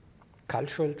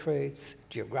cultural traits,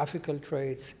 geographical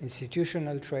traits,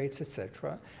 institutional traits,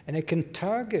 etc. And I can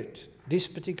target these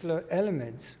particular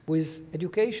elements with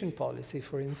education policy,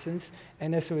 for instance,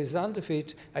 and as a result of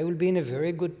it, I will be in a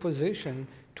very good position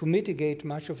to mitigate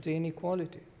much of the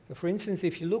inequality. So for instance,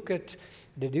 if you look at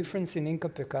the difference in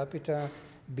income per capita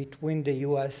between the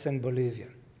US and Bolivia,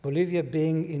 Bolivia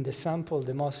being in the sample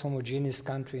the most homogeneous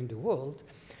country in the world,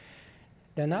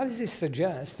 the analysis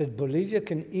suggests that Bolivia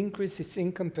can increase its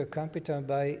income per capita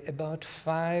by about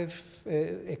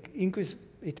increase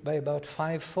it by about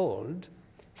fivefold,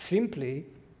 simply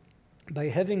by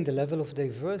having the level of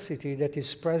diversity that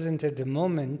is present at the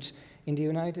moment in the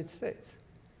United States.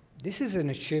 This is an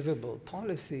achievable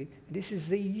policy. This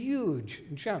is a huge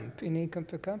jump in income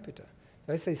per capita.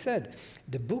 As I said,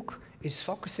 the book is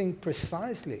focusing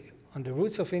precisely on the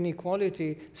roots of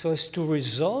inequality so as to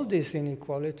resolve this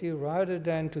inequality rather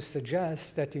than to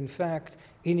suggest that, in fact,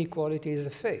 inequality is a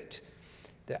fate.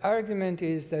 The argument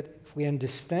is that if we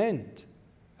understand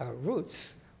our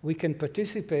roots, we can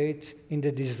participate in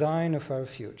the design of our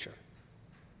future.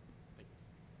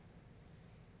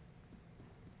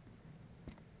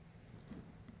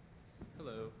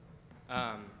 Hello.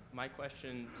 My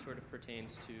question sort of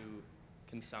pertains to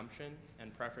consumption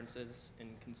and preferences in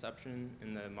consumption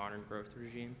in the modern growth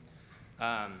regime.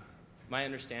 My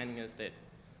understanding is that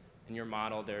in your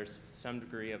model there's some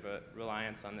degree of a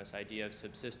reliance on this idea of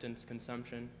subsistence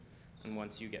consumption, and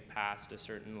once you get past a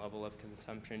certain level of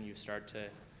consumption you start to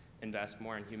invest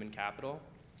more in human capital.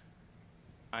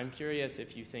 I'm curious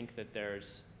if you think that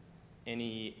there's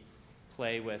any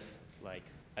play with like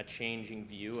a changing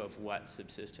view of what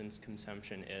subsistence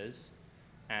consumption is,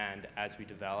 and as we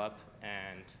develop,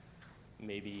 and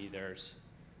maybe there's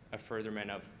a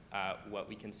furtherment of what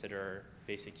we consider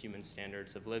basic human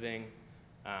standards of living,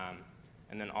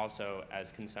 and then also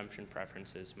as consumption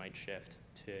preferences might shift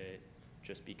to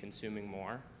just be consuming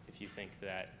more, if you think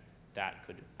that that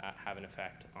could have an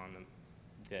effect on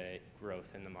the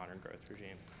growth in the modern growth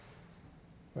regime.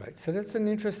 Right, so that's an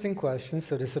interesting question.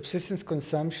 So the subsistence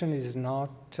consumption is not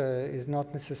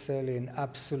necessarily an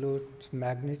absolute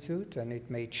magnitude, and it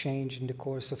may change in the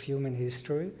course of human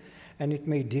history, and it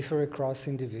may differ across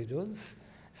individuals.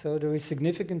 So there is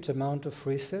significant amount of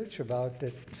research about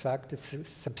the fact that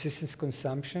subsistence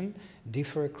consumption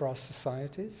differ across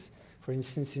societies. For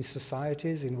instance, in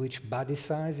societies in which body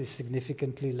size is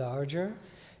significantly larger,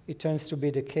 it tends to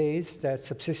be the case that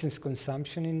subsistence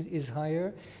consumption is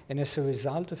higher, and as a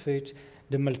result of it,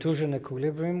 the Malthusian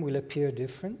equilibrium will appear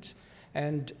different,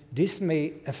 and this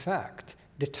may affect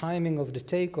the timing of the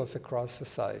takeoff across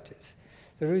societies.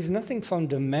 There is nothing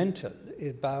fundamental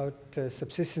about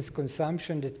subsistence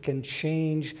consumption that can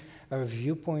change our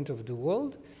viewpoint of the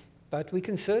world, but we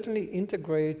can certainly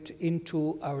integrate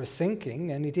into our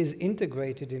thinking, and it is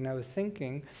integrated in our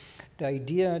thinking, the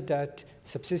idea that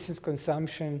subsistence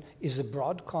consumption is a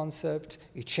broad concept,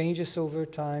 it changes over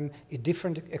time, it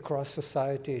differs across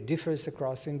society, it differs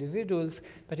across individuals,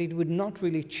 but it would not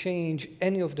really change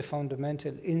any of the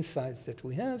fundamental insights that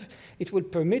we have. It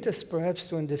would permit us perhaps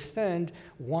to understand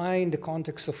why in the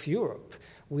context of Europe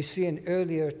we see an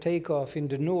earlier takeoff in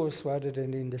the north rather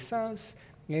than in the south,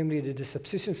 namely that the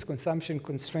subsistence consumption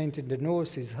constraint in the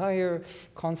north is higher,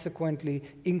 consequently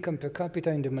income per capita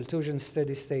in the Malthusian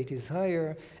steady state is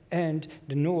higher, and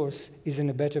the north is in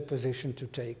a better position to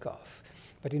take off.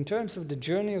 But in terms of the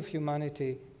journey of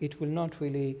humanity, it will not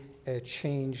really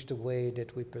change the way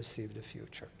that we perceive the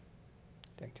future.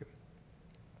 Thank you.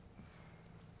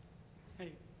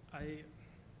 Hey,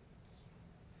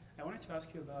 I wanted to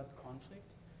ask you about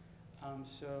conflict.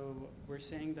 So we're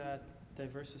saying that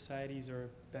diverse societies are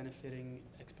benefiting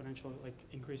exponential, like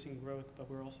increasing growth, but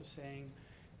we're also saying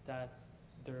that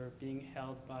they're being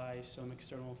held by some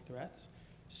external threats.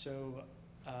 So,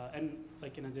 and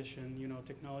like in addition, you know,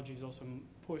 technology is also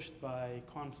pushed by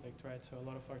conflict, right? So a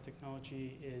lot of our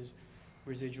technology is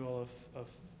residual of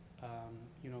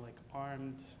you know, like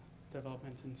armed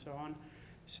developments and so on.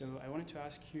 So I wanted to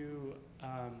ask you,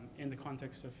 in the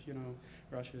context of, you know,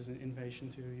 Russia's invasion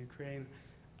to Ukraine,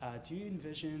 do you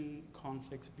envision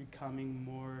conflicts becoming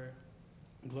more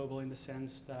global in the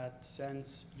sense that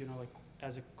you know, like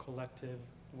as a collective,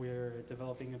 we're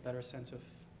developing a better sense of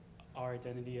our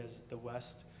identity as the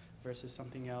West versus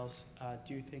something else?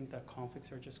 Do you think that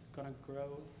conflicts are just gonna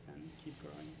grow and keep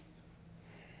growing?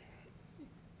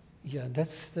 Yeah,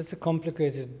 that's a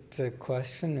complicated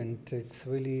question, and it's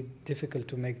really difficult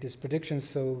to make this prediction.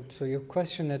 So your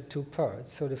question had two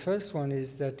parts. So the first one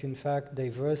is that, in fact,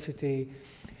 diversity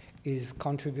is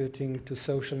contributing to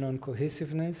social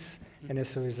non-cohesiveness, and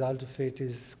as a result of it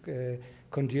is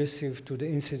conducive to the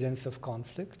incidence of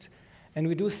conflict. And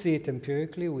we do see it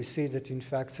empirically. We see that, in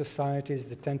fact, societies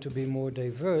that tend to be more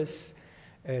diverse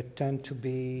tend to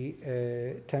be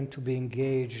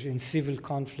engaged in civil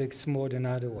conflicts more than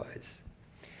otherwise.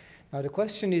 Now, the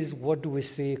question is, what do we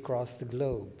see across the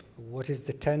globe? What is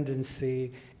the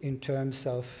tendency in terms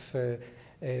of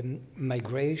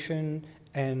migration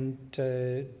and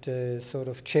the sort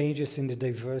of changes in the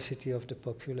diversity of the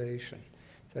population?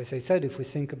 So as I said, if we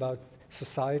think about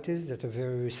societies that are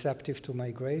very receptive to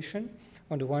migration,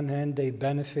 on the one hand, they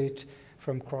benefit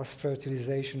from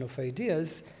cross-fertilization of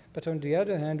ideas, but on the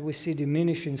other hand, we see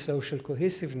diminishing social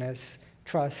cohesiveness,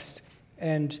 trust,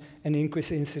 and an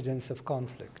increased incidence of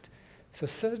conflict. So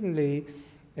certainly,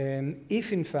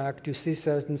 if in fact you see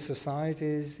certain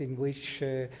societies in which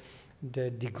the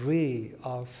degree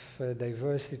of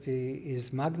diversity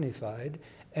is magnified,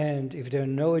 and if there are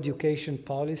no education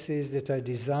policies that are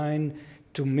designed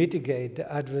to mitigate the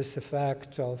adverse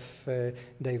effect of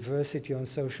diversity on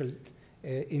social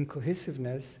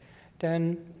incohesiveness,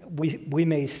 then we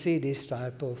may see this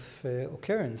type of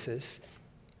occurrences.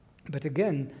 But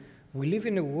again, we live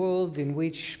in a world in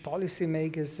which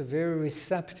policymakers are very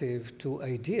receptive to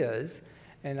ideas,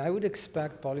 and I would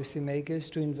expect policymakers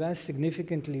to invest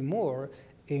significantly more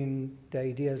in the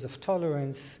ideas of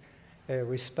tolerance,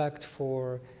 respect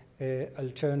for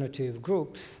alternative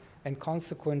groups, and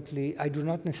consequently, I do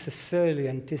not necessarily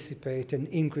anticipate an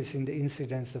increase in the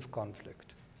incidence of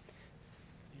conflict.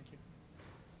 Thank you.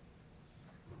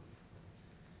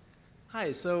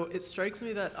 Hi, so it strikes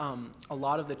me that a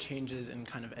lot of the changes in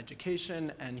kind of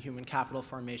education and human capital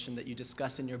formation that you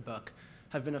discuss in your book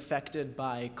have been affected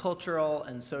by cultural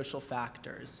and social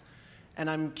factors. And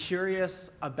I'm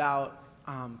curious about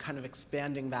kind of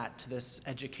expanding that to this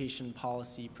education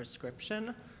policy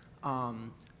prescription,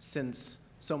 since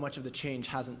so much of the change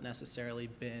hasn't necessarily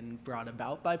been brought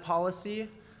about by policy.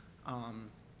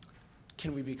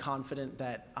 Can we be confident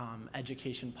that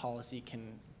education policy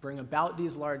can bring about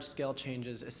these large-scale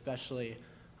changes, especially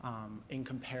in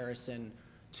comparison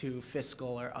to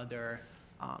fiscal or other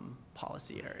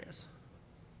policy areas?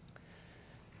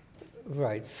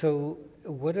 Right, so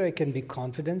whether I can be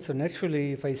confident, so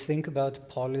naturally if I think about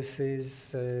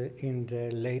policies in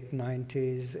the late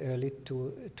 90s, early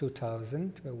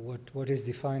 2000, what is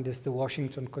defined as the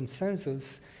Washington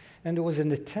Consensus, and there was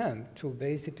an attempt to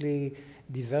basically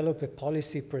develop a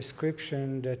policy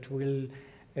prescription that will,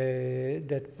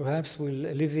 that perhaps will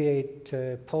alleviate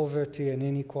poverty and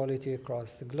inequality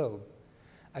across the globe.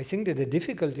 I think that the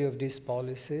difficulty of these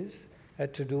policies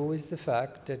had to do with the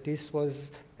fact that this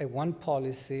was one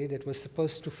policy that was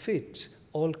supposed to fit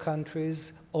all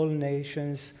countries, all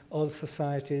nations, all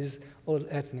societies, all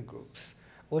ethnic groups.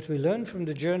 What we learned from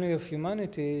the journey of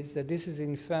humanity is that this is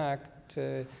in fact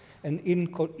an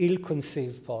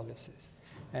ill-conceived policy.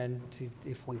 And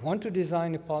if we want to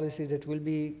design a policy that will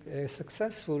be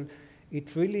successful,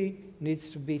 it really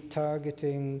needs to be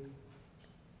targeting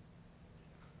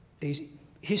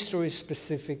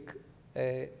history-specific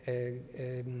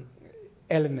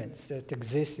elements that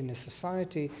exist in a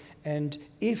society, and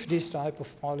if this type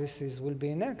of policies will be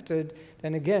enacted,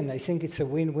 then again, I think it's a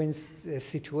win-win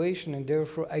situation, and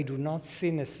therefore I do not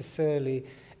see necessarily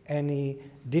any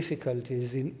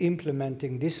difficulties in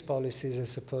implementing these policies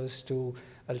as opposed to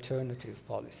alternative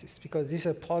policies, because these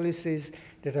are policies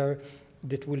that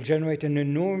will generate an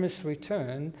enormous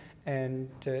return, and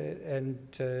in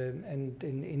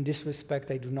this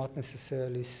respect, I do not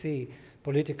necessarily see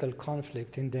political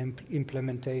conflict in the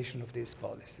implementation of these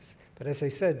policies. But as I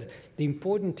said, the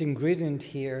important ingredient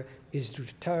here is to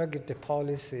target the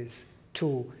policies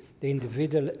to the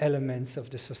individual elements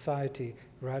of the society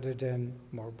rather than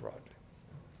more broadly.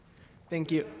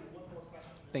 Thank you.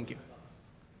 Thank you.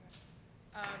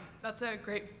 That's a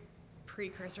great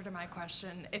precursor to my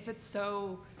question. If it's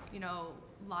so,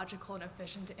 logical and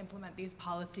efficient to implement these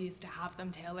policies, to have them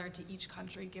tailored to each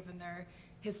country given their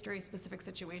history-specific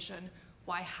situation,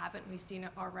 why haven't we seen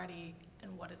it already,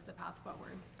 and what is the path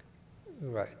forward?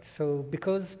 Right, so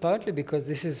partly because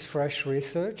this is fresh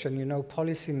research, and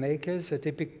policymakers are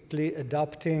typically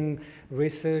adopting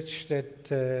research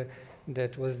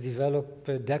that was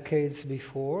developed decades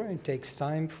before. It takes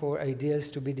time for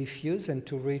ideas to be diffused and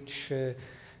to reach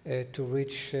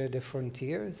the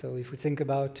frontier. So if we think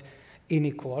about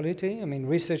inequality,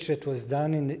 research that was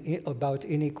done about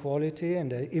inequality and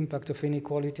the impact of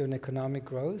inequality on economic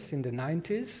growth in the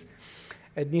 90s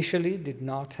initially did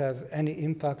not have any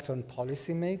impact on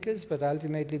policymakers, but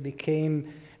ultimately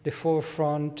became the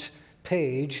forefront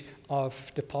page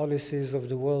of the policies of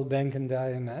the World Bank and the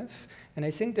IMF. And I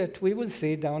think that we will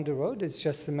see down the road. It's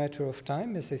just a matter of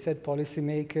time. As I said,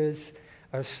 policymakers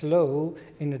are slow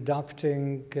in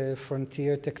adopting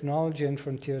frontier technology and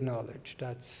frontier knowledge.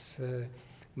 That's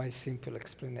my simple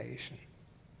explanation.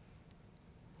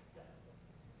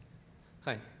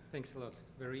 Hi, thanks a lot.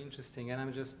 Very interesting. And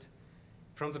I'm just,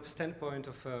 from the standpoint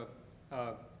of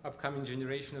upcoming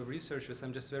generation of researchers,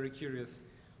 I'm just very curious,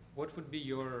 what would be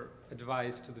your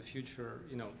advice to the future,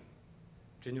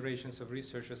 generations of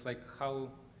researchers? Like how,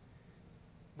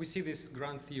 we see this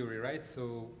grand theory, right?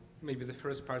 So maybe the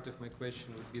first part of my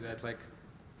question would be that, like,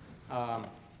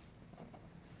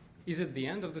 is it the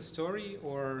end of the story,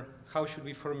 or how should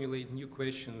we formulate new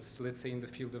questions, let's say, in the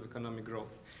field of economic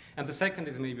growth? And the second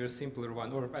is maybe a simpler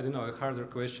one, or I don't know, a harder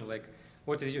question, like,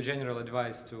 what is your general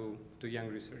advice to young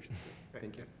researchers?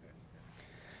 Thank you.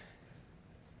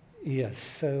 Yes,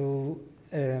 so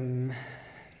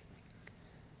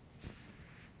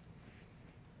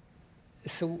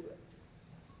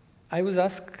I was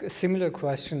asked a similar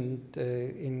question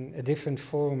in a different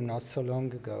forum not so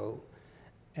long ago,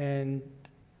 and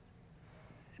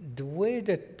the way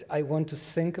that I want to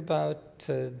think about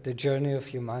the journey of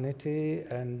humanity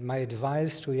and my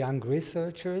advice to young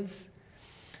researchers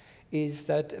is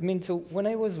that, so when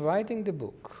I was writing the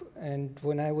book and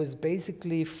when I was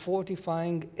basically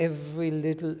fortifying every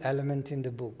little element in the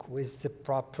book with the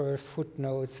proper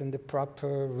footnotes and the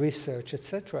proper research,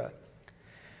 etc.,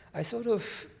 I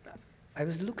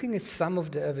was looking at some of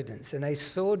the evidence, and I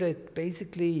saw that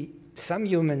basically some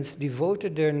humans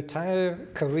devoted their entire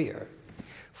career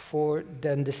for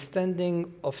the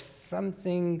understanding of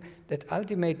something that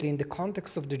ultimately, in the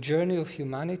context of the journey of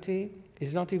humanity,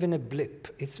 is not even a blip.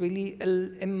 It's really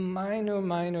a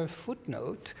minor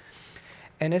footnote.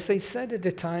 And as I said at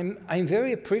the time, I'm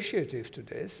very appreciative to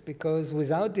this, because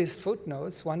without these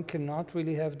footnotes, one cannot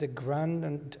really have the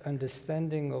grand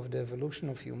understanding of the evolution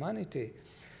of humanity.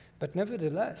 But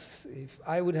nevertheless, if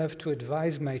I would have to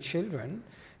advise my children,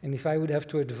 and if I would have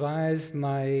to advise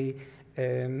my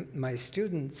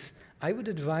students, I would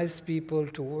advise people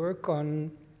to work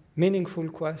on meaningful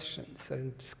questions,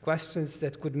 and questions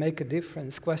that could make a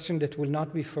difference, questions that will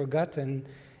not be forgotten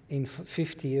in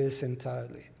 50 years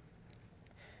entirely.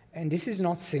 And this is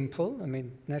not simple.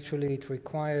 Naturally, it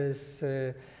requires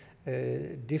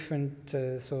different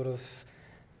sort of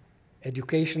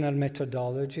educational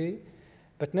methodology.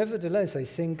 But nevertheless, I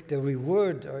think the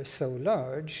rewards are so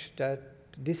large that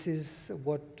this is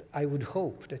what I would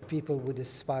hope that people would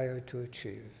aspire to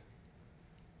achieve.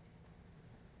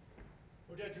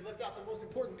 Oded, you left out the most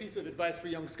important piece of advice for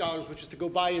young scholars, which is to go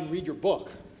buy and read your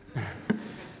book.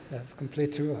 That's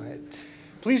completely right.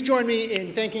 Please join me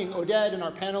in thanking Oded and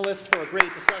our panelists for a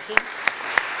great discussion.